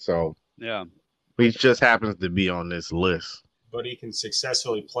end, so yeah, he just happens to be on this list. But he can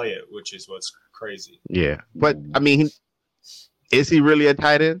successfully play it, which is what's crazy. Yeah, but I mean, is he really a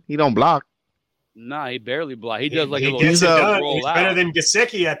tight end? He don't block. Nah, he barely block. He does like a little he's roll out. Better than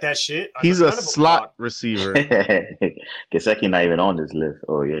Gesicki at that shit. He's a slot receiver. Gesicki not even on this list.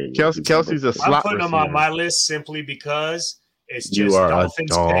 Oh yeah, Kelce's a slot receiver. I'm putting him on my list simply because it's just you are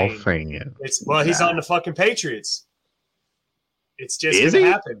Dolphins a Dolphin. He's on the fucking Patriots. It's just going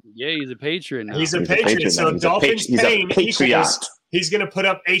to happen. Yeah, he's a Patriot now. He's a Patriot. So Dolphins pain equals he's going to put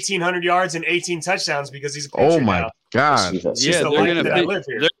up 1,800 yards and 18 touchdowns because he's a Patriot. Oh my God! Yeah, they're going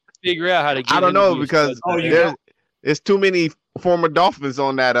to figure out how to get. I don't know because there's too many former Dolphins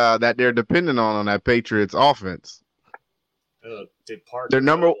on that they're dependent on that Patriots offense. Their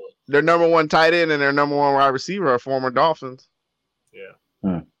number one tight end and their number one wide receiver are former Dolphins.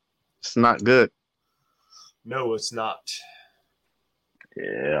 Yeah, it's not good. No, it's not.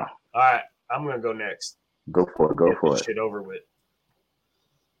 Yeah. All right, I'm gonna go next. Go for it. Go for it. Shit over with.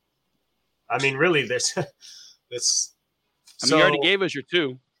 I mean, really, there's this. You already gave us your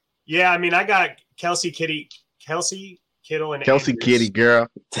two. Yeah, I mean, I got Kelsey, Kittle, and Kelsey Andrews. Kitty, girl.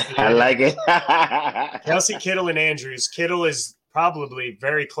 I like it. Kelsey, Kittle, and Andrews. Kittle is probably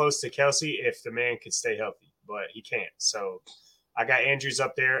very close to Kelsey if the man could stay healthy, but he can't. So I got Andrews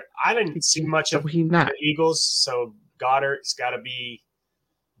up there. I didn't see much of the Eagles, so Goddard's got to be.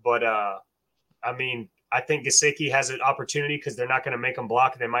 But, I mean, I think Gesicki has an opportunity because they're not going to make him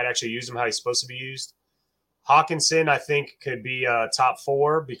block. They might actually use him how he's supposed to be used. Hawkinson, I think, could be top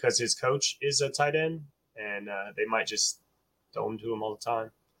 4 because his coach is a tight end, and they might just throw him to him all the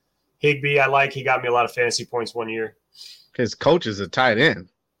time. Higbee, I like. He got me a lot of fantasy points one year. His coach is a tight end.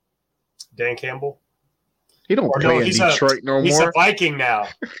 Dan Campbell. He don't play in Detroit no more. He's a Viking now,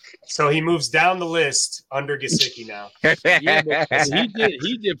 so he moves down the list under Gesicki now. Yeah,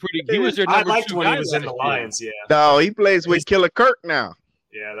 he did pretty. He was their number 2 I liked when he was in the Lions. Yeah. No, he plays with Killer Kirk now.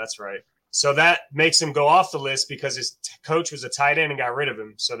 Yeah, that's right. So that makes him go off the list because his coach was a tight end and got rid of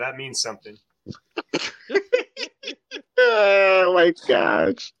him. So that means something. Oh my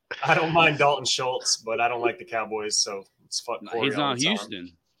gosh! I don't mind Dalton Schultz, but I don't like the Cowboys. So it's fuck. He's on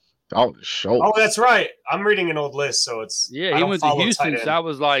Houston. Oh, Schultz. Oh, that's right. I'm reading an old list, so it's he went to Houston. So I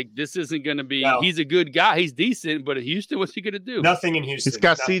was like, this isn't going to be. No. He's a good guy. He's decent, but at Houston, what's he going to do? Nothing in Houston. He's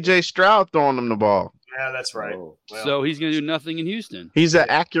got C.J. Stroud throwing him the ball. Yeah, that's right. Oh. Well, so he's going to do nothing in Houston. He's an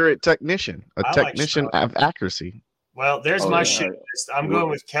accurate technician, technician of accuracy. Well, there's my shit list. I'm going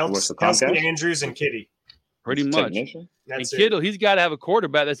with Kelsey, Andrews, and Kitty. Pretty much. And Kittle, he's got to have a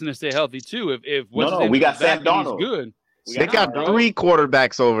quarterback that's going to stay healthy too. If we got Sam Darnold. Good. They got 3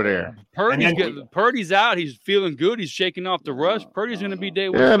 quarterbacks over there. Purdy's out. He's feeling good. He's shaking off the rust. Purdy's going to be day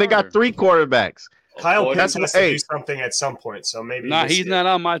 1. Yeah, they got 3 quarterbacks. Kyle Pitts has to do something at some point, so maybe. Nah, he's not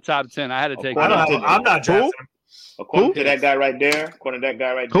on my top 10. I had to take him. I'm not drafting him. According to that guy right there,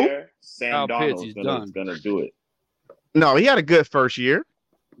 Sam Darnold is going to do it. No, he had a good first year.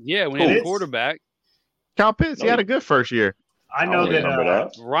 Yeah, when he had a quarterback. Kyle Pitts, he had a good first year. I know that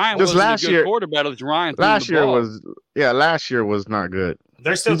Ryan was a good quarterback. Ryan last year was not good.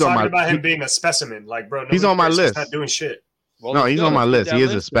 They're still talking about him being a specimen. Like, bro, he's on my list. He's not doing shit. Well, no, he's on my list. He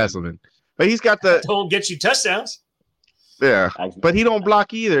is a specimen. But he's got the don't get you touchdowns. Yeah, but he don't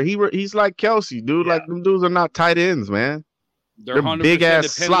block either. He's like Kelsey, dude. Yeah. Like them dudes are not tight ends, man. They're big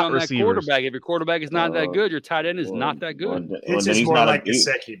ass slot receivers. Quarterback. If your quarterback is not that good, your tight end is not that good. It's just more like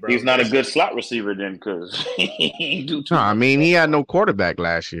Gesicki, bro. He's not a good slot receiver then, because no, I mean he had no quarterback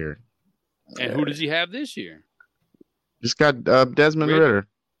last year. And who does he have this year? Just got Desmond Ritter.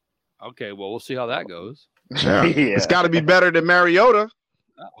 Okay, well we'll see how that goes. Yeah. It's got to be better than Mariota.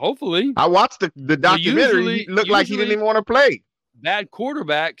 Hopefully. I watched the documentary. He looked like he didn't even want to play. Bad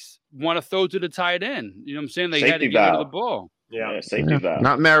quarterbacks want to throw to the tight end. You know what I'm saying? They had to get rid of the ball. Yeah, safety valve.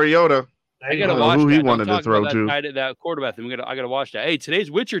 Not Mariota. I gotta watch who that. he wanted to throw to. That quarterback thing. I gotta watch that. Hey,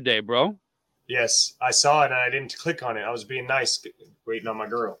 today's Witcher Day, bro. Yes, I saw it and I didn't click on it. I was being nice, waiting on my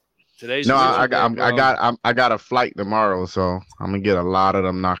girl. Today's I got a flight tomorrow, so I'm gonna get a lot of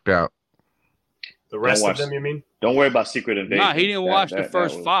them knocked out. The rest of them, you mean? Don't worry about Secret Invasion. Nah, he didn't watch the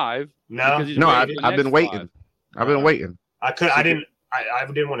first 5. No, I've been waiting. I've been waiting. I didn't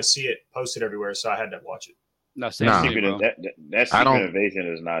want to see it posted everywhere, so I had to watch it. That Secret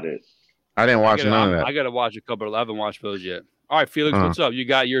Invasion is not it. I didn't watch none of that. I got to watch a couple. I haven't watched those yet. All right, Felix, what's up? You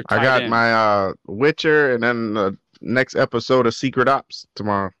got your tight I got end. my Witcher, and then the next episode of Secret Ops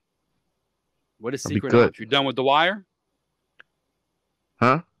tomorrow. What is Secret Ops? You're done with The Wire?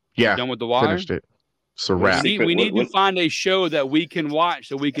 Huh? Yeah. You're done with The Wire? Finished it. It's a wrap. We need to find a show that we can watch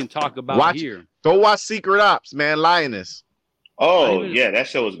so we can talk about here. Go watch Secret Ops, man. Lioness. Oh, yeah, that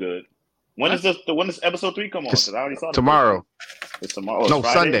show is good. When does episode 3 come on? Because I already saw it. Tomorrow. It's tomorrow. No,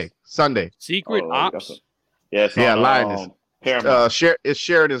 Sunday. Secret Ops? Yeah, Lioness. Paramount. It's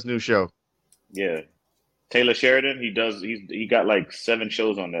Sheridan's new show. Yeah. Taylor Sheridan, he got like 7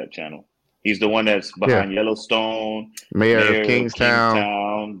 shows on that channel. He's the one that's behind Yellowstone, Mayor of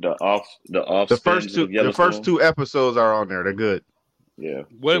Kingstown. The first 2 episodes are on there. They're good. Yeah.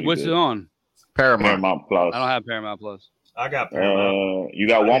 What's it on? Paramount Plus. I don't have Paramount Plus. I got Paramount. You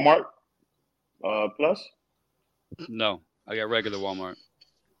got Walmart Plus? No, I got regular Walmart.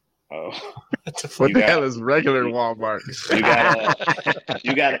 Oh, what the hell is regular Walmart?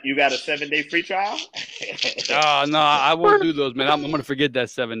 You got a 7-day free trial? Oh no, I won't do those, man. I'm gonna forget that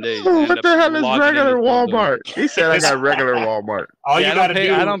 7 days. What the hell is regular Walmart? He said I got regular Walmart. All you gotta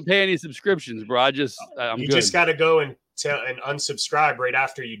do. I don't pay any subscriptions, bro. I'm you good. Just gotta go and unsubscribe right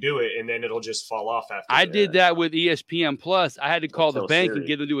after you do it, and then it'll just fall off after. I did that with ESPN Plus. I had to call the bank serious. and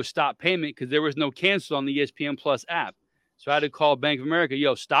get them to do a stop payment because there was no cancel on the ESPN Plus app. So I had to call Bank of America.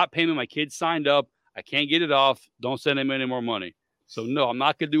 Yo, stop payment. My kid signed up. I can't get it off. Don't send him any more money. So no, I'm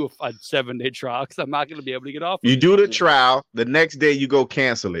not gonna do a 7-day trial because I'm not gonna be able to get off. You do the trial. The next day you go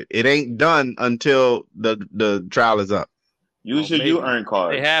cancel it. It ain't done until the trial is up. Use your U-Earn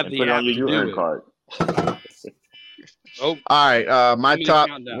card. They have and the put it app on your to do U-Earn it. card. Oh, All right. My Give me the top.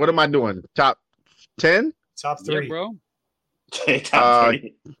 countdown. What am I doing? Top 10? Top yeah, 3, bro. Top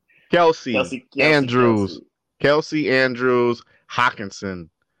three. Kelsey, Andrews, Andrews, Hawkinson,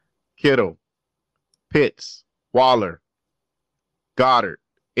 Kittle, Pitts, Waller, Goddard,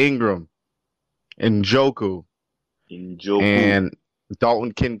 Ingram, Njoku, and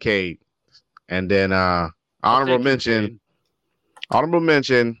Dalton Kincaid. And then honorable mention,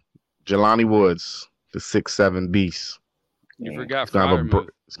 Jelani Woods, the 6'7" beast. You forgot It's gonna Freiermuth.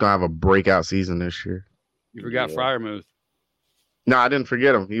 have a breakout season this year. You forgot Freiermuth. No, I didn't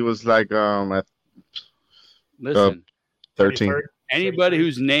forget him. He was like at Listen, 13. anybody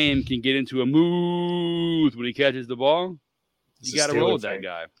whose name can get into a mood when he catches the ball, you got to roll with that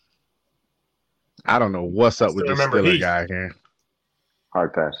guy. I don't know what's up with this Steeler guy here.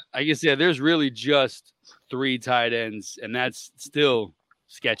 Hard pass. Like I said, there's really just 3 tight ends, and that's still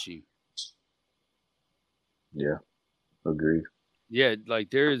sketchy. Yeah, agreed. Yeah, like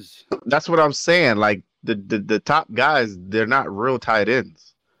there's. That's what I'm saying. Like the top guys, they're not real tight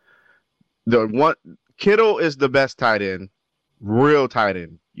ends. The one Kittle is the best tight end, real tight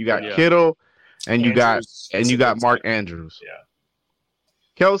end. You got Kittle, and you got Mark Andrews. Yeah.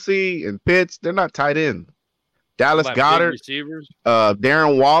 Kelsey and Pitts, they're not tight ends. Dallas Goedert, receivers.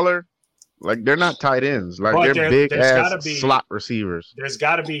 Darren Waller, like they're not tight ends. Like But they're big ass slot receivers. There's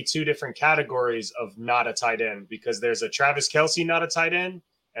got to be 2 different categories of not a tight end because there's a Travis Kelce not a tight end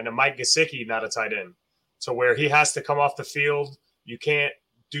and a Mike Gesicki not a tight end. So where he has to come off the field, you can't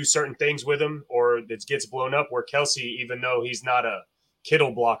do certain things with him or it gets blown up. Where Kelce, even though he's not a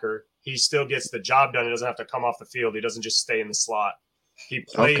Kittle blocker, he still gets the job done. He doesn't have to come off the field. He doesn't just stay in the slot. He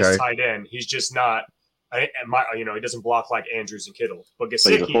plays tight end. He's just not. He doesn't block like Andrews and Kittle. But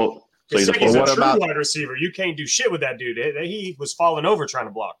Gesicki. He's a true wide receiver. You can't do shit with that dude. He was falling over trying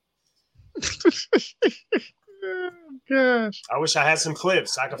to block. Gosh. I wish I had some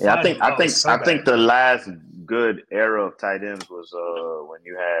clips. I could. I think the last good era of tight ends was when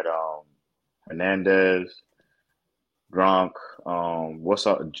you had Hernandez, Gronk. What's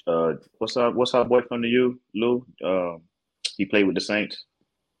our boy from the U, Lou? He played with the Saints.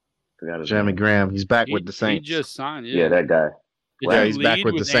 Jeremy Graham. He's back with the Saints. He just signed. Yeah, that guy. He's back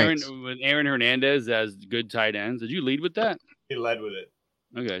with the Saints. With Aaron Hernandez as good tight ends. Did you lead with that? He led with it.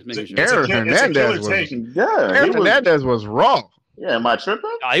 Okay, making sure. Aaron Hernandez was raw. Yeah, am I tripping?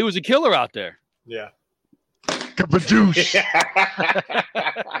 He was a killer out there. Yeah. Kabadoosh.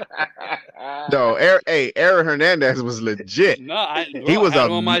 No, Aaron Hernandez was legit. No, he was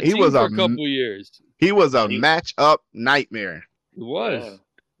a couple years. He was a matchup nightmare. He was,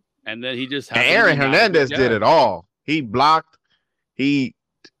 and then he just. Aaron Hernandez did it all. He blocked. He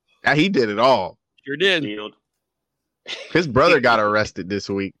did it all. Sure did. His brother got arrested this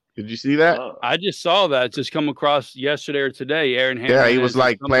week. Did you see that? I just saw that. Just come across yesterday or today. Aaron Hernandez. Yeah, he was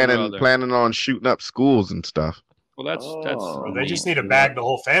like planning on shooting up schools and stuff. Well, that's. Bro, they just need to bag the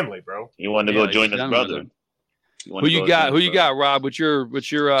whole family, bro. He wanted to go join his brother. Who you got, Rob? What's your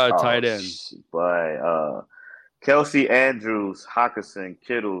tight end? By Kelsey, Andrews, Hawkinson,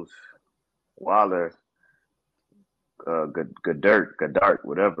 Kittles, Waller, Goddard,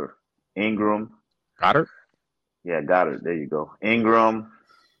 whatever. Ingram. Goddard? Yeah, Goddard. There you go. Ingram.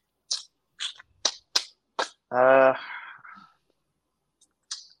 I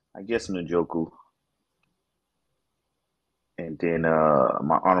guess Njoku. And then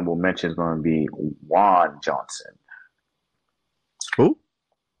my honorable mention is going to be Juan Johnson. Who?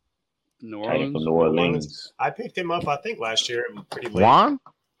 New From New Orleans. I picked him up, I think, last year. Pretty late. Juan?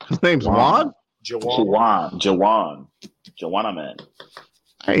 His name's Juan? Jawan, man.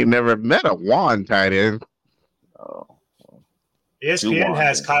 I ain't never met a Juan tight end. ESPN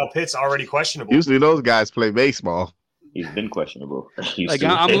has Kyle Pitts already questionable. Usually those guys play baseball. He's been questionable. Like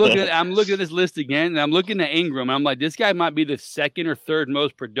I'm looking at this list again, and I'm looking at Ingram. And I'm like, this guy might be the second or third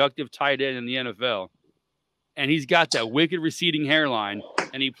most productive tight end in the NFL, and he's got that wicked receding hairline,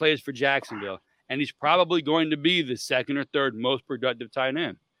 and he plays for Jacksonville, and he's probably going to be the second or third most productive tight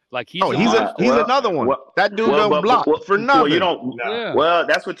end. Like he's another one. That dude don't block for nothing. Well, you don't. Yeah. Well,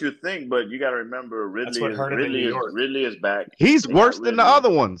 that's what you think, but you got to remember Ridley is back. He's worse than the other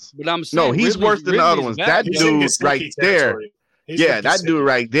ones. But I'm saying he's worse than the other ones. That dude right there. That dude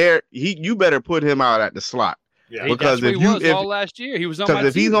right there. You better put him out at the slot. Yeah, because if all last year he was on my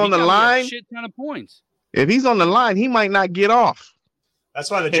if he's on the line, a shit ton of points. If he's on the line, he might not get off. That's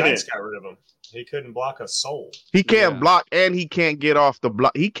why the Giants got rid of him. He couldn't block a soul. He can't block, and he can't get off the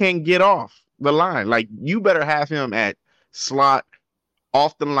block. He can't get off the line. Like, you better have him at slot,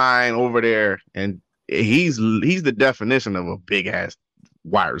 off the line over there, and he's the definition of a big ass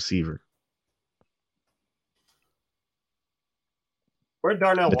wide receiver. Where'd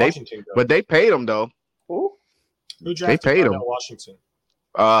Darnell Washington go? But they paid him though. Who drafted they paid Darnell him. Washington?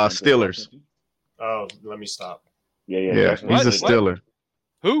 Steelers. Oh, let me stop. Yeah. He's a Steeler.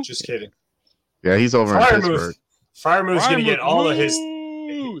 Who? Just kidding. Yeah, he's over in Pittsburgh. Firemove's going to get all of his.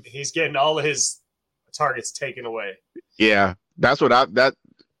 He's getting all of his targets taken away. Yeah, that's what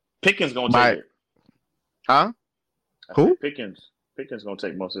Pickens going to take it. Huh? Who? Pickens going to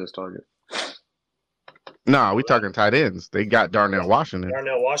take most of his targets. No, we talking tight ends. They got Darnell Washington.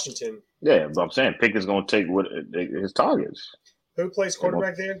 Yeah, but I'm saying Pickens going to take his targets. Who plays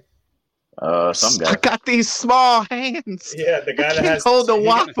quarterback there? Some guy. I got these small hands. Yeah, the guy that has hold the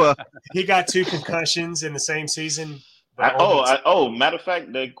whopper. He got 2 concussions in the same season. Matter of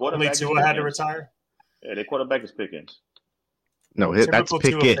fact, the quarterback. Only Tua had to retire. Yeah, the quarterback is Pickens. No, that's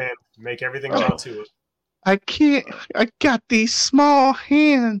Pickett. Make everything about Tua. I can't. I got these small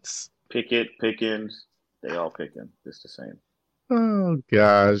hands. Pickens. They all Pickens. It's the same. Oh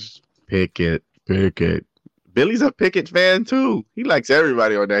gosh, Pickett. Billy's a Pickett fan too. He likes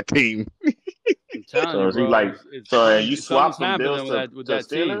everybody on that team. You swap from Bills to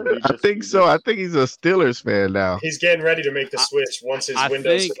Steelers? I think so. I think he's a Steelers fan now. He's getting ready to make the switch once his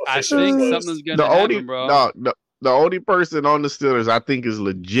windows I think something's gonna happen, bro. No, the only person on the Steelers I think is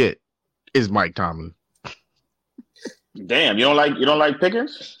legit is Mike Tomlin. Damn, you don't like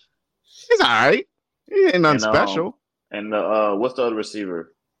Pickens? He's all right. He ain't nothing special. And what's the other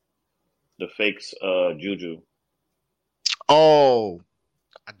receiver? The fakes, Juju. Oh,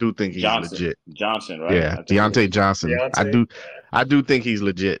 I do think he's legit. Johnson, right? Yeah, Deontay Johnson. I do think he's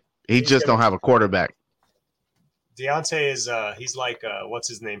legit. He just don't have a quarterback. Deontay is he's like what's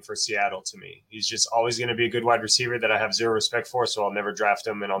his name for Seattle to me. He's just always going to be a good wide receiver that I have zero respect for, so I'll never draft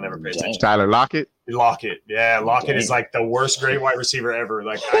him and I'll never pay attention. Tyler Lockett? Lockett. Yeah, Lockett is like the worst great wide receiver ever.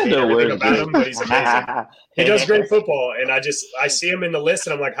 Like I hate everything about him, but he's amazing. He does great football, and I see him in the list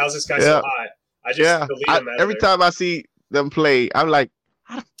and I'm like, how's this guy so high? I just delete him out every time I see them play, I'm like,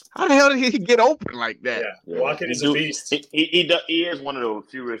 how the hell did he get open like that? Yeah. Lockett is a beast. He is one of the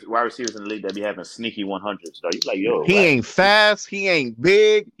few wide receivers in the league that be having sneaky 100s. So you're like, yo, he ain't fast. He ain't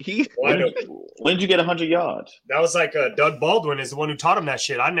big. When did you get 100 yards? That was like Doug Baldwin is the one who taught him that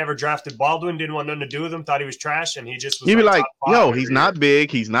shit. I never drafted Baldwin. Didn't want nothing to do with him. Thought he was trash, and he just was. He'd be like, yo, he's not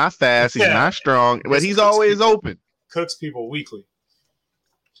big. He's not fast. He's not strong, but he's always open. Cooks people weekly.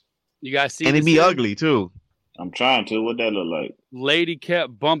 You guys see? And he'd be ugly too. I'm trying to. What that look like? Lady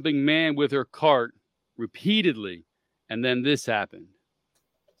kept bumping man with her cart repeatedly, and then this happened.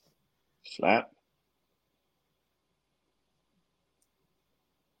 Slap.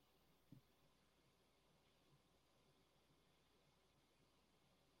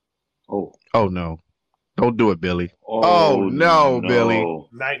 Oh no. Don't do it, Billy. Oh no, Billy.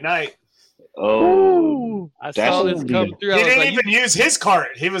 Night. Oh, I saw this come through. He didn't even use his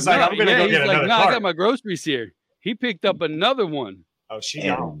cart. He was like, I'm going to go get another cart. I got my groceries here. He picked up another one. Oh, she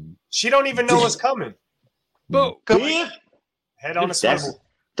don't even know what's coming. Boom. Head on a swivel.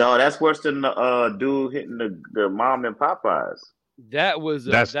 That's worse than the dude hitting the mom and Popeyes.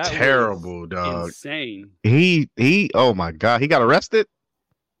 That's terrible, dog. Insane. He oh my God. He got arrested?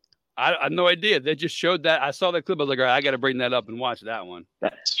 I had no idea. They just showed that. I saw that clip. I was like, all right, I got to bring that up and watch that one.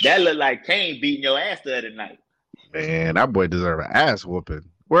 That looked like Kane beating your ass the other night. Man, that boy deserve an ass whooping.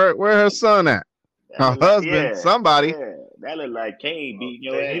 Where her son at? Her husband, somebody. Yeah. That looked like Kane beating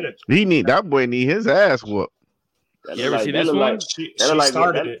your ass. That boy need his ass whooped. You ever see this one? She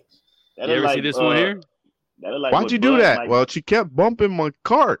started it. You ever see this one here? Why'd you do that? Well, she kept bumping my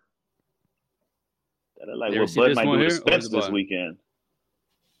cart. That looked like what Bud might do to Spence this weekend.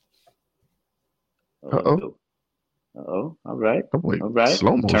 Uh-oh. All right. All right.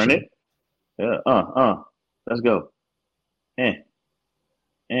 Slow motion. Turn it. Yeah. Let's go.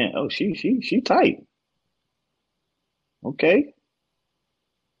 Oh, she tight. Okay.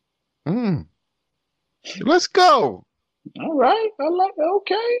 Let's go. All right. I like that.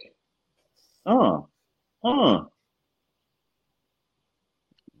 Okay.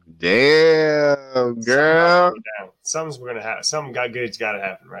 Damn, girl. Something's gonna happen. Something good's gotta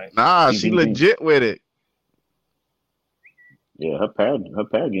happen, right? Nah, she legit with it. Yeah, her pad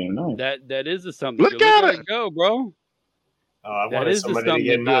game nice. That is a something. Look at it go, bro. Oh, I wanted somebody to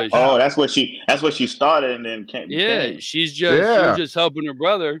get knocked out. out. Oh, that's what she started and then came. Yeah, she was just helping her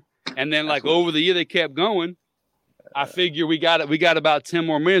brother, and then like over the year they kept going. I figure we got about 10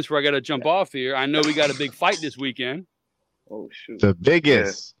 more minutes where I got to jump off here. I know we got a big fight this weekend. Oh shoot, the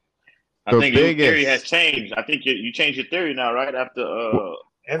biggest. I think your theory has changed. I think you changed your theory now, right? After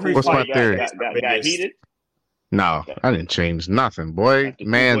every what's fight my theory? Got heated. No, I didn't change nothing, boy.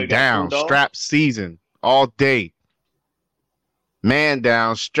 Man down, strap season all day. Man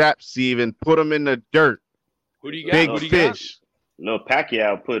down, strap season, put him in the dirt. Who do you got? Big fish. Little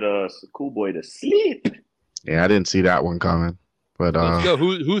Pacquiao put Cool Boy to sleep. Yeah, I didn't see that one coming. But let's go.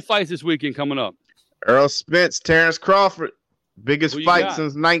 Who fights this weekend coming up? Earl Spence, Terrence Crawford. Biggest fight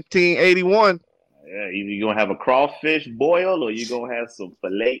since 1981. Yeah, either you're gonna have a crawfish boil or you're gonna have some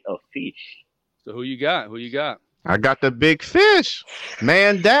fillet of fish. So who you got? I got the big fish.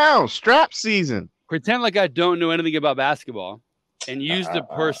 Man down, strap season. Pretend like I don't know anything about basketball and use the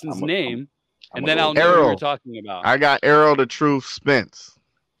person's name, and then I'll know Errol. who you're talking about. I got Errol the Truth Spence.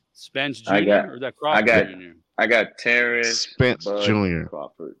 Spence Jr. or is that Crawford Jr.? I got Terrence Spence Jr.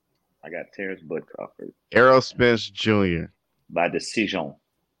 Crawford. I got Terrence Bud Crawford. Errol Spence Jr. By decision.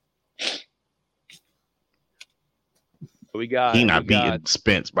 He not beating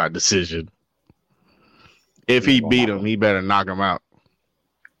Spence by decision. If he beat him, he better knock him out.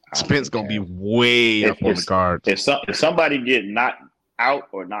 Spence gonna be way up on the cards. If somebody get knocked out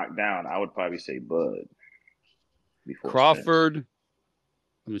or knocked down, I would probably say Bud. Crawford. Spence.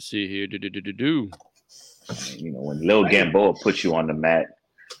 Let me see here. You know, when Lil Gamboa puts you on the mat,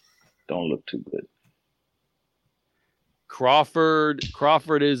 don't look too good. Crawford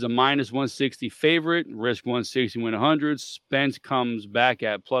is a minus 160 favorite. Risk 160, win 100. Spence comes back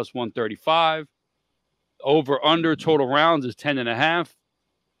at plus 135. Over under total rounds is 10.5.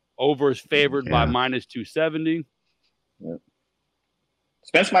 Over is favored by minus 270. Yeah.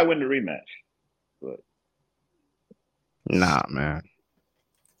 Spence might win the rematch, but nah, man.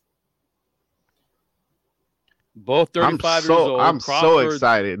 Both 35 years old. I'm so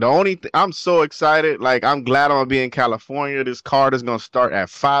excited. The only I'm so excited. Like, I'm glad I'm gonna be in California. This card is gonna start at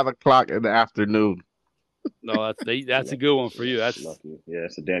 5:00 in the afternoon. No, that's a good one for you. That's lucky. Yeah,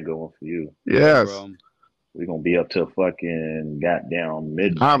 that's a damn good one for you. Yes. Bro. We're gonna be up till fucking goddamn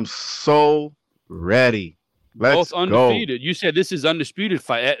midnight. I'm so ready. Let's both undefeated. Go. You said this is undisputed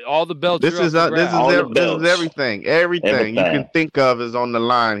fight. All the belts. This is everything. Everything you can think of is on the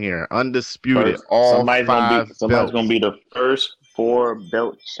line here. Undisputed. Somebody's gonna be the first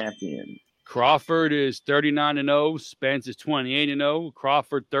 4-belt champion. Crawford is 39-0. Spence is 28-0.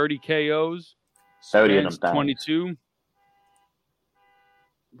 Crawford 30 KOs. 30 of them 22.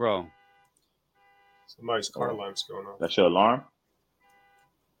 Bro. Somebody's car alarm's going on. That's your alarm?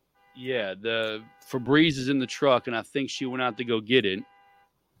 Yeah, the Febreze is in the truck, and I think she went out to go get it.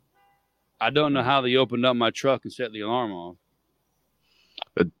 I don't know how they opened up my truck and set the alarm off.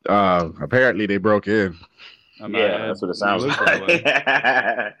 Apparently, they broke in. That's what it sounds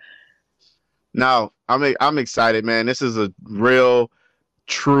like. No, I'm excited, man. This is a real,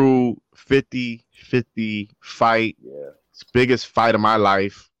 true 50-50 fight. Yeah, it's the biggest fight of my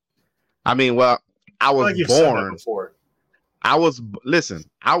life. I mean, well, I was born. I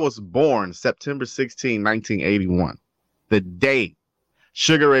was born September 16, 1981. The day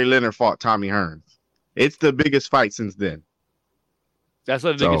Sugar Ray Leonard fought Tommy Hearns. It's the biggest fight since then. That's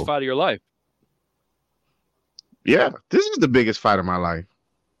the biggest fight of your life. Yeah, this is the biggest fight of my life.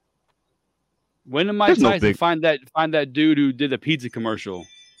 When did Mike Tyson find that dude who did the pizza commercial?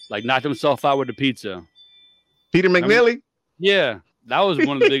 Like, knocked himself out with the pizza. Peter McNeely? Yeah. That was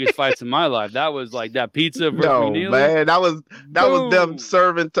one of the biggest fights in my life. That was like that pizza versus McNeely. Man, that was them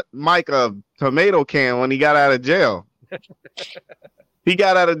serving Mike a tomato can when he got out of jail. He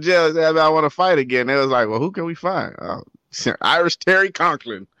got out of jail and said, I want to fight again. It was like, well, who can we find? Irish Terry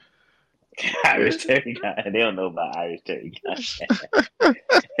Conklin. Irish Terry Conklin. They don't know about Irish Terry Conklin.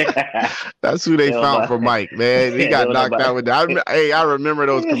 That's who they found for Mike, man. He got knocked out with that. I remember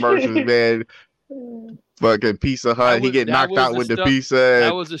those commercials, man. Fucking Pizza Hut. He get knocked out with the pizza.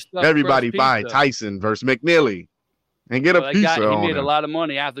 That was a everybody buy Tyson versus McNeely. and get a That pizza guy, he on made a him. lot of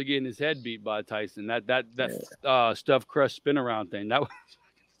money after getting his head beat by Tyson. That stuffed crust spin around thing. That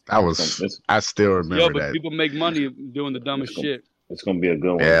was I still remember but that. People make money doing the dumbest shit. It's gonna be a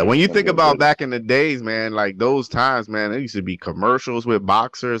good one. Yeah, when you think about back in the days, man, like those times, man, there used to be commercials with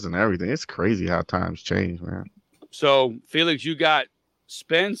boxers and everything. It's crazy how times change, man. So, Felix, you got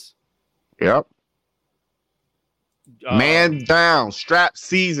Spence. Yep. Man down, strap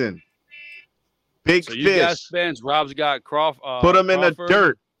season. Big so fish. You got Spence. Rob's got Crawford. Put him in the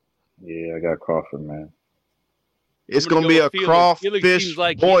dirt. Yeah, I got Crawford, man. It's going to be a crawfish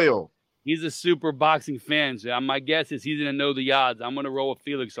boil. He's a super boxing fan. So my guess is he's going to know the odds. I'm going to roll with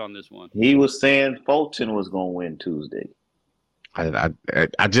Felix on this one. He was saying Fulton was going to win Tuesday.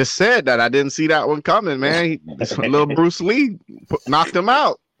 I just said that. I didn't see that one coming, man. Little Bruce Lee knocked him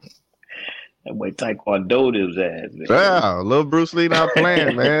out. That boy Taekwondo his ass, man. Yeah, little Bruce Lee not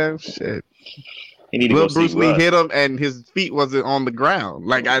playing, man. Shit. Little Bruce Lee hit him, and his feet wasn't on the ground.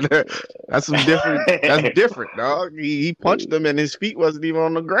 Like that's some different. That's different, dog. He punched him, and his feet wasn't even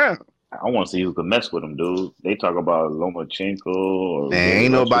on the ground. I want to see who could mess with him, dude. They talk about Lomachenko. Man,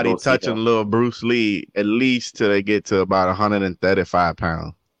 ain't nobody touching little Bruce Lee at least till they get to about 135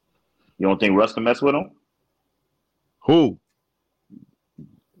 pounds. You don't think Russ can mess with him? Who?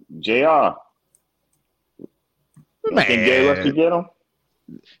 JR. You think Gary Russell can get him?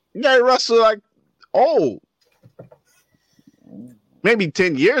 Gary Russell, like, maybe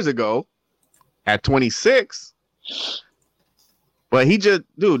 10 years ago at 26. But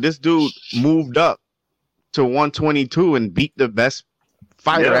this dude moved up to 122 and beat the best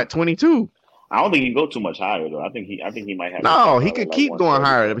fighter at 22. I don't think he can go too much higher though. I think he might have. No, he could keep going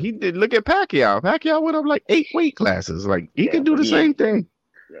higher. He did. Look at Pacquiao. Pacquiao went up like 8 weight classes. Like he could do the same thing.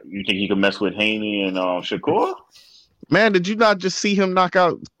 You think he could mess with Haney and Shakur? Man, did you not just see him knock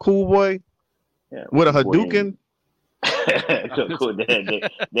out Cool Boy with a Hadouken?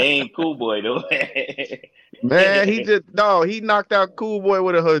 They ain't Cool Boy though. Man, he knocked out Cool Boy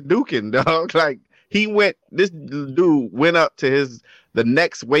with a Hadouken, dog. Like this dude went up to the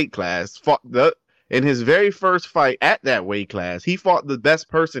next weight class, in his very first fight at that weight class, he fought the best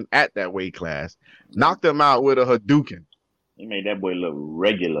person at that weight class, knocked him out with a Hadouken. He made that boy look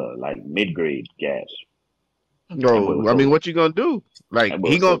regular, like mid-grade gas. Bro, I mean, what you gonna do? Like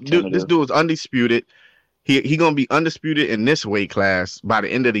he gonna do? This dude is undisputed. He gonna be undisputed in this weight class by the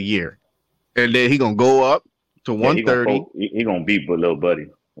end of the year, and then he gonna go up to 130. He gonna beat little buddy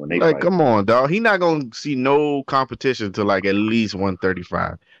when they like, fight. Come on, dog. He not gonna see no competition to like at least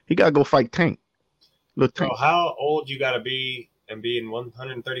 135. He gotta go fight Tank. Look, Tank. Bro, how old you gotta be and being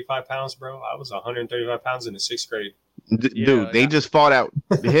 135 pounds, bro? I was 135 pounds in the 6th grade. Dude, they just fought out.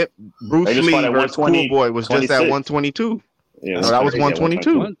 Bruce Lee versus Cool Boy was 26. Just at 122. Yeah, no, that was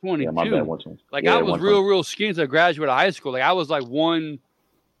 122. 122. Yeah, my bad, 122. Like I was real skinny until I graduated high school. Like I was like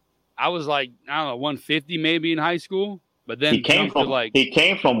I don't know, 150 maybe in high school. But then he came from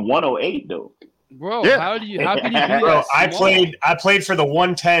 108 though. Bro, how can you do that? Bro, I played for the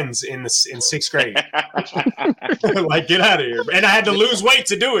 110s in 6th grade. Like, get out of here. And I had to lose weight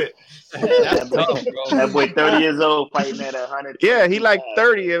to do it. That's tough, bro. That boy 30 years old fighting at 100. Yeah, he like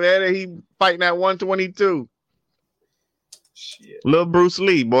 30, man, and he fighting at 122. Shit. Little Bruce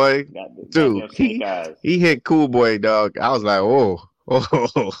Lee, boy. Dude, he hit Cool Boy, dog. I was like, oh.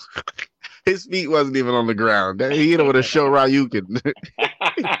 His feet wasn't even on the ground. He hit him with a show Ryukin.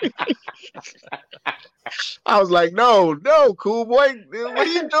 I was like, no, Cool Boy. What are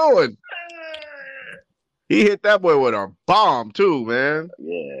you doing? He hit that boy with a bomb too, man.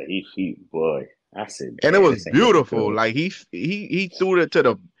 Yeah, he boy. I said, and it was beautiful. Like he threw it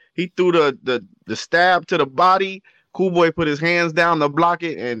to the stab to the body. Cool Boy put his hands down to block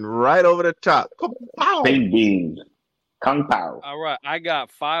it and right over the top. Bing beans. Kung Pao. All right, I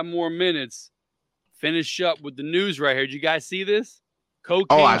got 5 more minutes. Finish up with the news right here. Did you guys see this?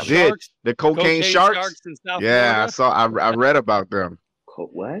 I did. The cocaine sharks in South Florida. I read about them.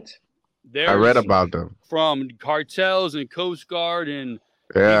 What? I read about them. From cartels and Coast Guard and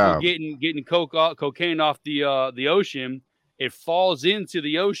getting cocaine off the ocean. It falls into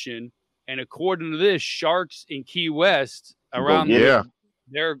the ocean, and according to this, sharks in Key West around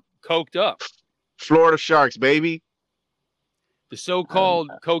they're coked up. Florida sharks, baby. The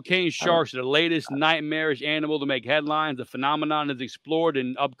so-called cocaine sharks are the latest nightmarish animal to make headlines. The phenomenon is explored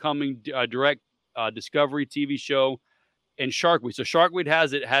in upcoming direct Discovery TV show and Shark Week. So Shark Week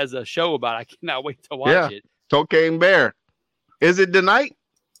has a show about it. I cannot wait to watch it. Cocaine Bear. Is it tonight?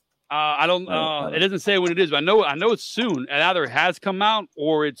 I don't. It doesn't say when it is, but I know it's soon. It either has come out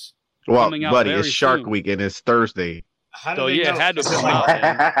or it's coming out. Buddy, very it's Shark soon. Week and it's Thursday. How do So they yeah, know? it had to Is it come like-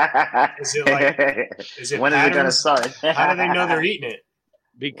 out. Is it like? Is it when is it gonna patterns? start? How do they know they're eating it?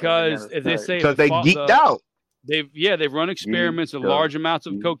 Because as they say, Because they geeked out. They've run experiments with large amounts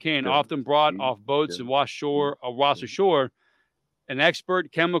of cocaine, often brought off boats and washed ashore. An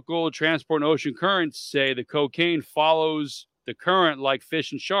expert chemical transport and ocean currents say the cocaine follows the current like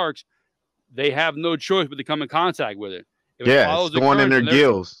fish and sharks. They have no choice but to come in contact with it. If it Yeah, follows it's the going in current, their then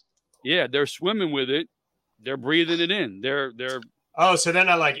gills. they're swimming with it. They're breathing it in. They're Oh, so they're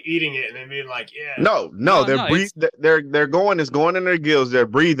not like eating it and then being like, yeah. No, No, they're it's going in their gills. They're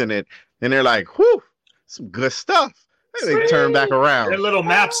breathing it, and they're like, "Whew, some good stuff." And they turn back Their around. little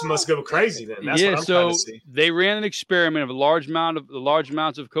maps must go crazy then. That's what I'm trying to see. they ran an experiment of large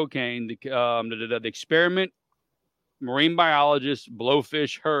amounts of cocaine. The experiment, marine biologists,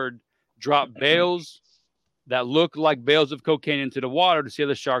 blowfish herd, dropped bales that looked like bales of cocaine into the water to see how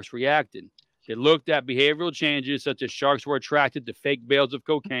the sharks reacted. They looked at behavioral changes such as sharks were attracted to fake bales of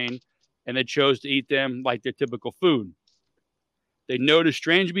cocaine, and they chose to eat them like their typical food. They noticed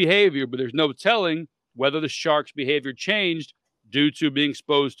strange behavior, but there's no telling whether the shark's behavior changed due to being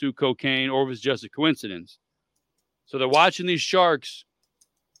exposed to cocaine or if it's just a coincidence. So they're watching these sharks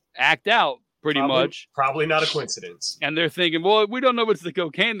act out pretty much. Probably not a coincidence. And they're thinking, well, we don't know if it's the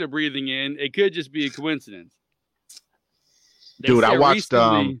cocaine they're breathing in. It could just be a coincidence. Dude, I watched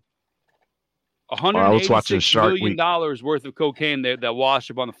 $186 Shark million Week. worth of cocaine that washed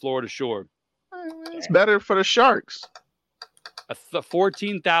up on the Florida shore. It's better for the sharks.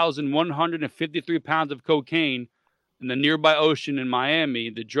 14,153 pounds of cocaine in the nearby ocean in Miami.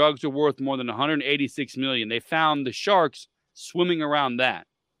 The drugs are worth more than 186 million. They found the sharks swimming around that.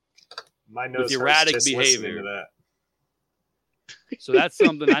 My nose with erratic hurts just listening behavior. to that. So that's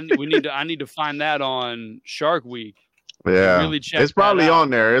something I need to find that on Shark Week. Yeah, Really check it's probably that out. on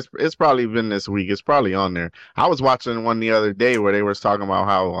there. It's probably been this week. It's probably on there. I was watching one the other day where they was talking about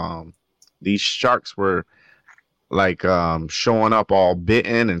how these sharks were like showing up all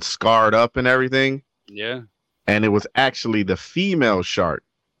bitten and scarred up and everything. Yeah. And it was actually the female shark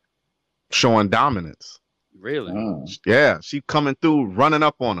showing dominance. Really? Oh. Yeah, she coming through, running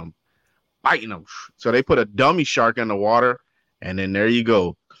up on them, biting them. So they put a dummy shark in the water, and then there you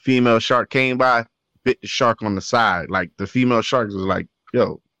go. Female shark came by, bit the shark on the side. Like the female sharks was like,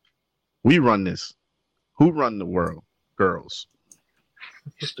 "Yo, we run this. Who run the world? Girls."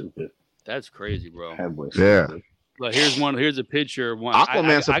 Stupid. That's crazy, bro. That boy Yeah. stupid. Look, here's a picture of one.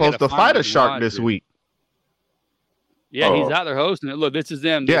 Aquaman's I supposed gotta to find fight it a and shark watch this it. week. Yeah, he's Oh. out there hosting it. Look, this is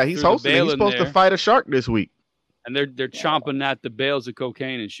them. Yeah, They he's threw the hosting it. bale He's in supposed to there, fight a shark this week. and they're chomping at the bales of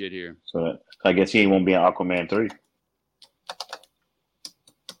cocaine and shit here. So I guess he won't be in Aquaman 3.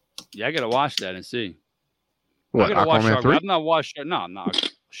 Yeah, I gotta watch that and see. What, I gotta watch Aquaman Shark 3? Week. I've not watched no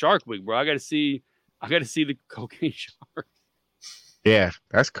Shark Week, bro. I gotta see the cocaine shark. Yeah,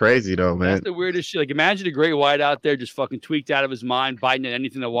 that's crazy though, man. That's the weirdest shit. Like, imagine a great white out there just fucking tweaked out of his mind, biting at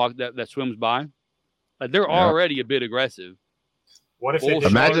anything that swims by. Like, they're already a bit aggressive. What if they Bullshit.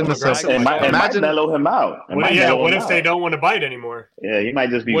 just Imagine don't the aggressive It like might, that? it might Imagine- mellow him out. What if they don't want to bite anymore? Yeah, he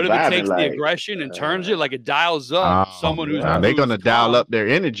might just be What if it vibing takes like. the aggression and turns it like it dials up someone who's Nah, they're gonna dial calm? up their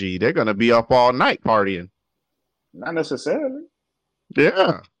energy. They're gonna be up all night partying. Not necessarily.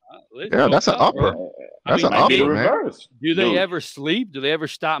 Yeah, yeah, that's an upper. That's an Might be the upper, man. reverse. Do they Dude. ever sleep? Do they ever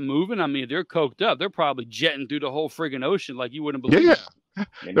stop moving? I mean, they're coked up. They're probably jetting through the whole friggin' ocean like you wouldn't believe. Yeah.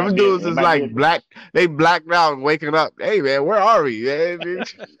 They Them might be- dudes they is might like be- black. They blacked out and waking up. Hey man, where are we? They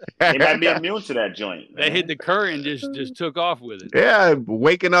might be immune to that joint. They man. hit the current and just took off with it. Yeah,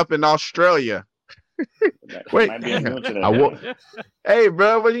 waking up in Australia. Wait, Might be immune to that I wo- joint. Hey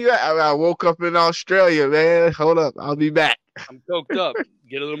bro, where you at? I woke up in Australia, man. Hold up, I'll be back. I'm coked up.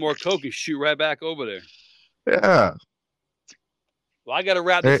 Get a little more coke and shoot right back over there. Yeah. Well, I got to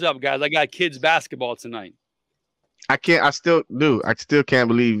wrap this up, guys. I got kids basketball tonight. I still can't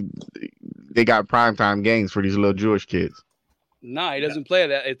believe they got primetime games for these little Jewish kids. Nah, he doesn't play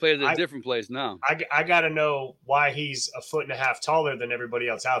that. He plays at a different place now. I got to know why he's 1.5 feet taller than everybody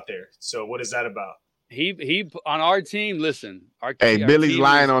else out there. So what is that about? He on our team. Listen, our Hey, our Billy's team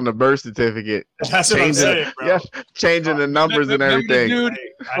lying is- on the birth certificate. That's what I'm Changing- saying, bro. Yeah, changing the numbers and Remember the everything. dude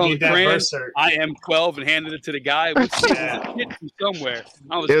Hey, I need that Fran, birth cert. I am 12 and handed it to the guy. With Yeah. kid from somewhere.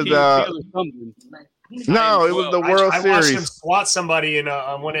 I was It was, King of Field or something. No, it was the World I watched him Series. squat somebody in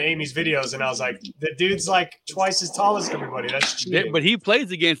on one of Amy's videos, and I was like, "The dude's like twice as tall as everybody. That's cheating." But he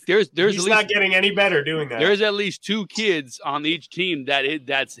plays against. There's He's at least not getting any better doing that. There's at least 2 kids on each team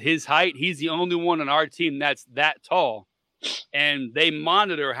that's his height. He's the only one on our team that's that tall. And they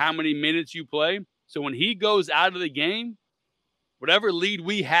monitor how many minutes you play. So when he goes out of the game, whatever lead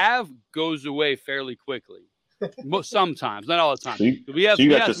we have goes away fairly quickly. Sometimes, not all the time. So you- we have so you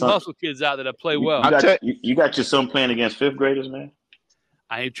got some your son- hustle kids out there that play well. You got your son playing against fifth graders, man.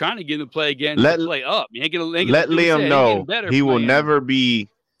 I am trying to get him to play again. Play up. You ain't let Liam know he will never be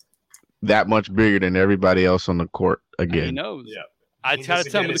that much bigger than everybody else on the court again. He knows. Yeah. I try to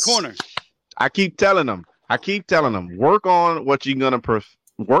tell him in the corner. I keep telling him. Work on what you're gonna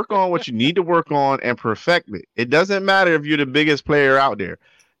work on what you need to work on and perfect it. It doesn't matter if you're the biggest player out there.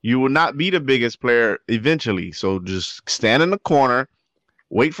 You will not be the biggest player eventually. So just stand in the corner,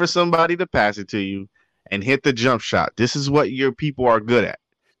 wait for somebody to pass it to you, and hit the jump shot. This is what your people are good at.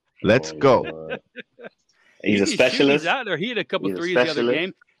 Let's go. He's a specialist. He's out there. He had a couple threes the other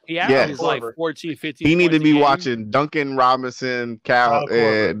game. He averaged like 14, 15. He need to be watching Duncan Robinson, Cal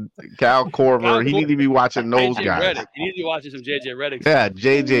Korver. He need to be watching those guys. He needs to be watching some JJ Redick. Yeah,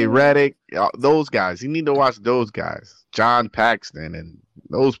 JJ Redick. Those guys. He need to watch those guys. John Paxton and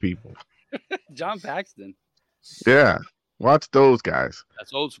those people. John Paxton. Yeah, watch those guys.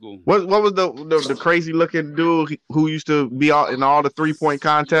 That's old school. What was the crazy looking dude who used to be out in all the 3-point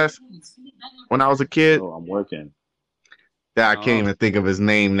contests when I was a kid? Oh, I'm working. Yeah, I can't even think of his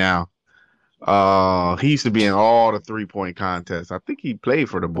name now. He used to be in all the 3-point contests. I think he played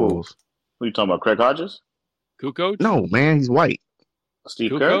for the Bulls. Who are you talking about? Craig Hodges? Kukoc? No, man, he's white.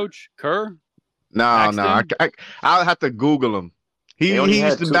 Steve Kerr? No. I'll have to Google him. He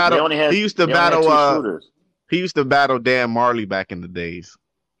used to battle. He used to battle Dan Marley back in the days.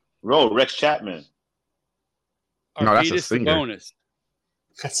 Rex Chapman. No, that's a singer. Bonus.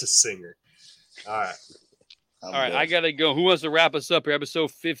 That's a singer. All right. All right, I gotta go. Who wants to wrap us up here?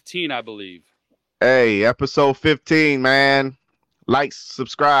 Episode 15, I believe. Hey, episode 15, man. Like,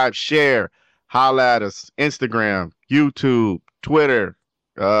 subscribe, share, holla at us. Instagram, YouTube, Twitter.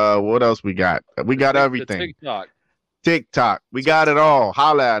 What else we got? We got everything. TikTok. We got it all.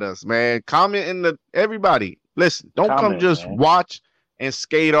 Holla at us, man. Comment everybody. Listen, don't come just watch and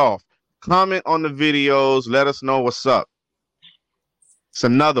skate off. Comment on the videos. Let us know what's up. It's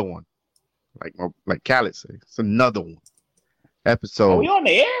another one. Like Khaled said, it's another one. Episode. Are we on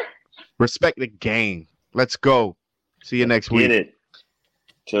the air? Respect the game. Let's go. See you next week. Get it.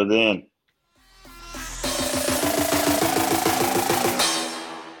 Till then.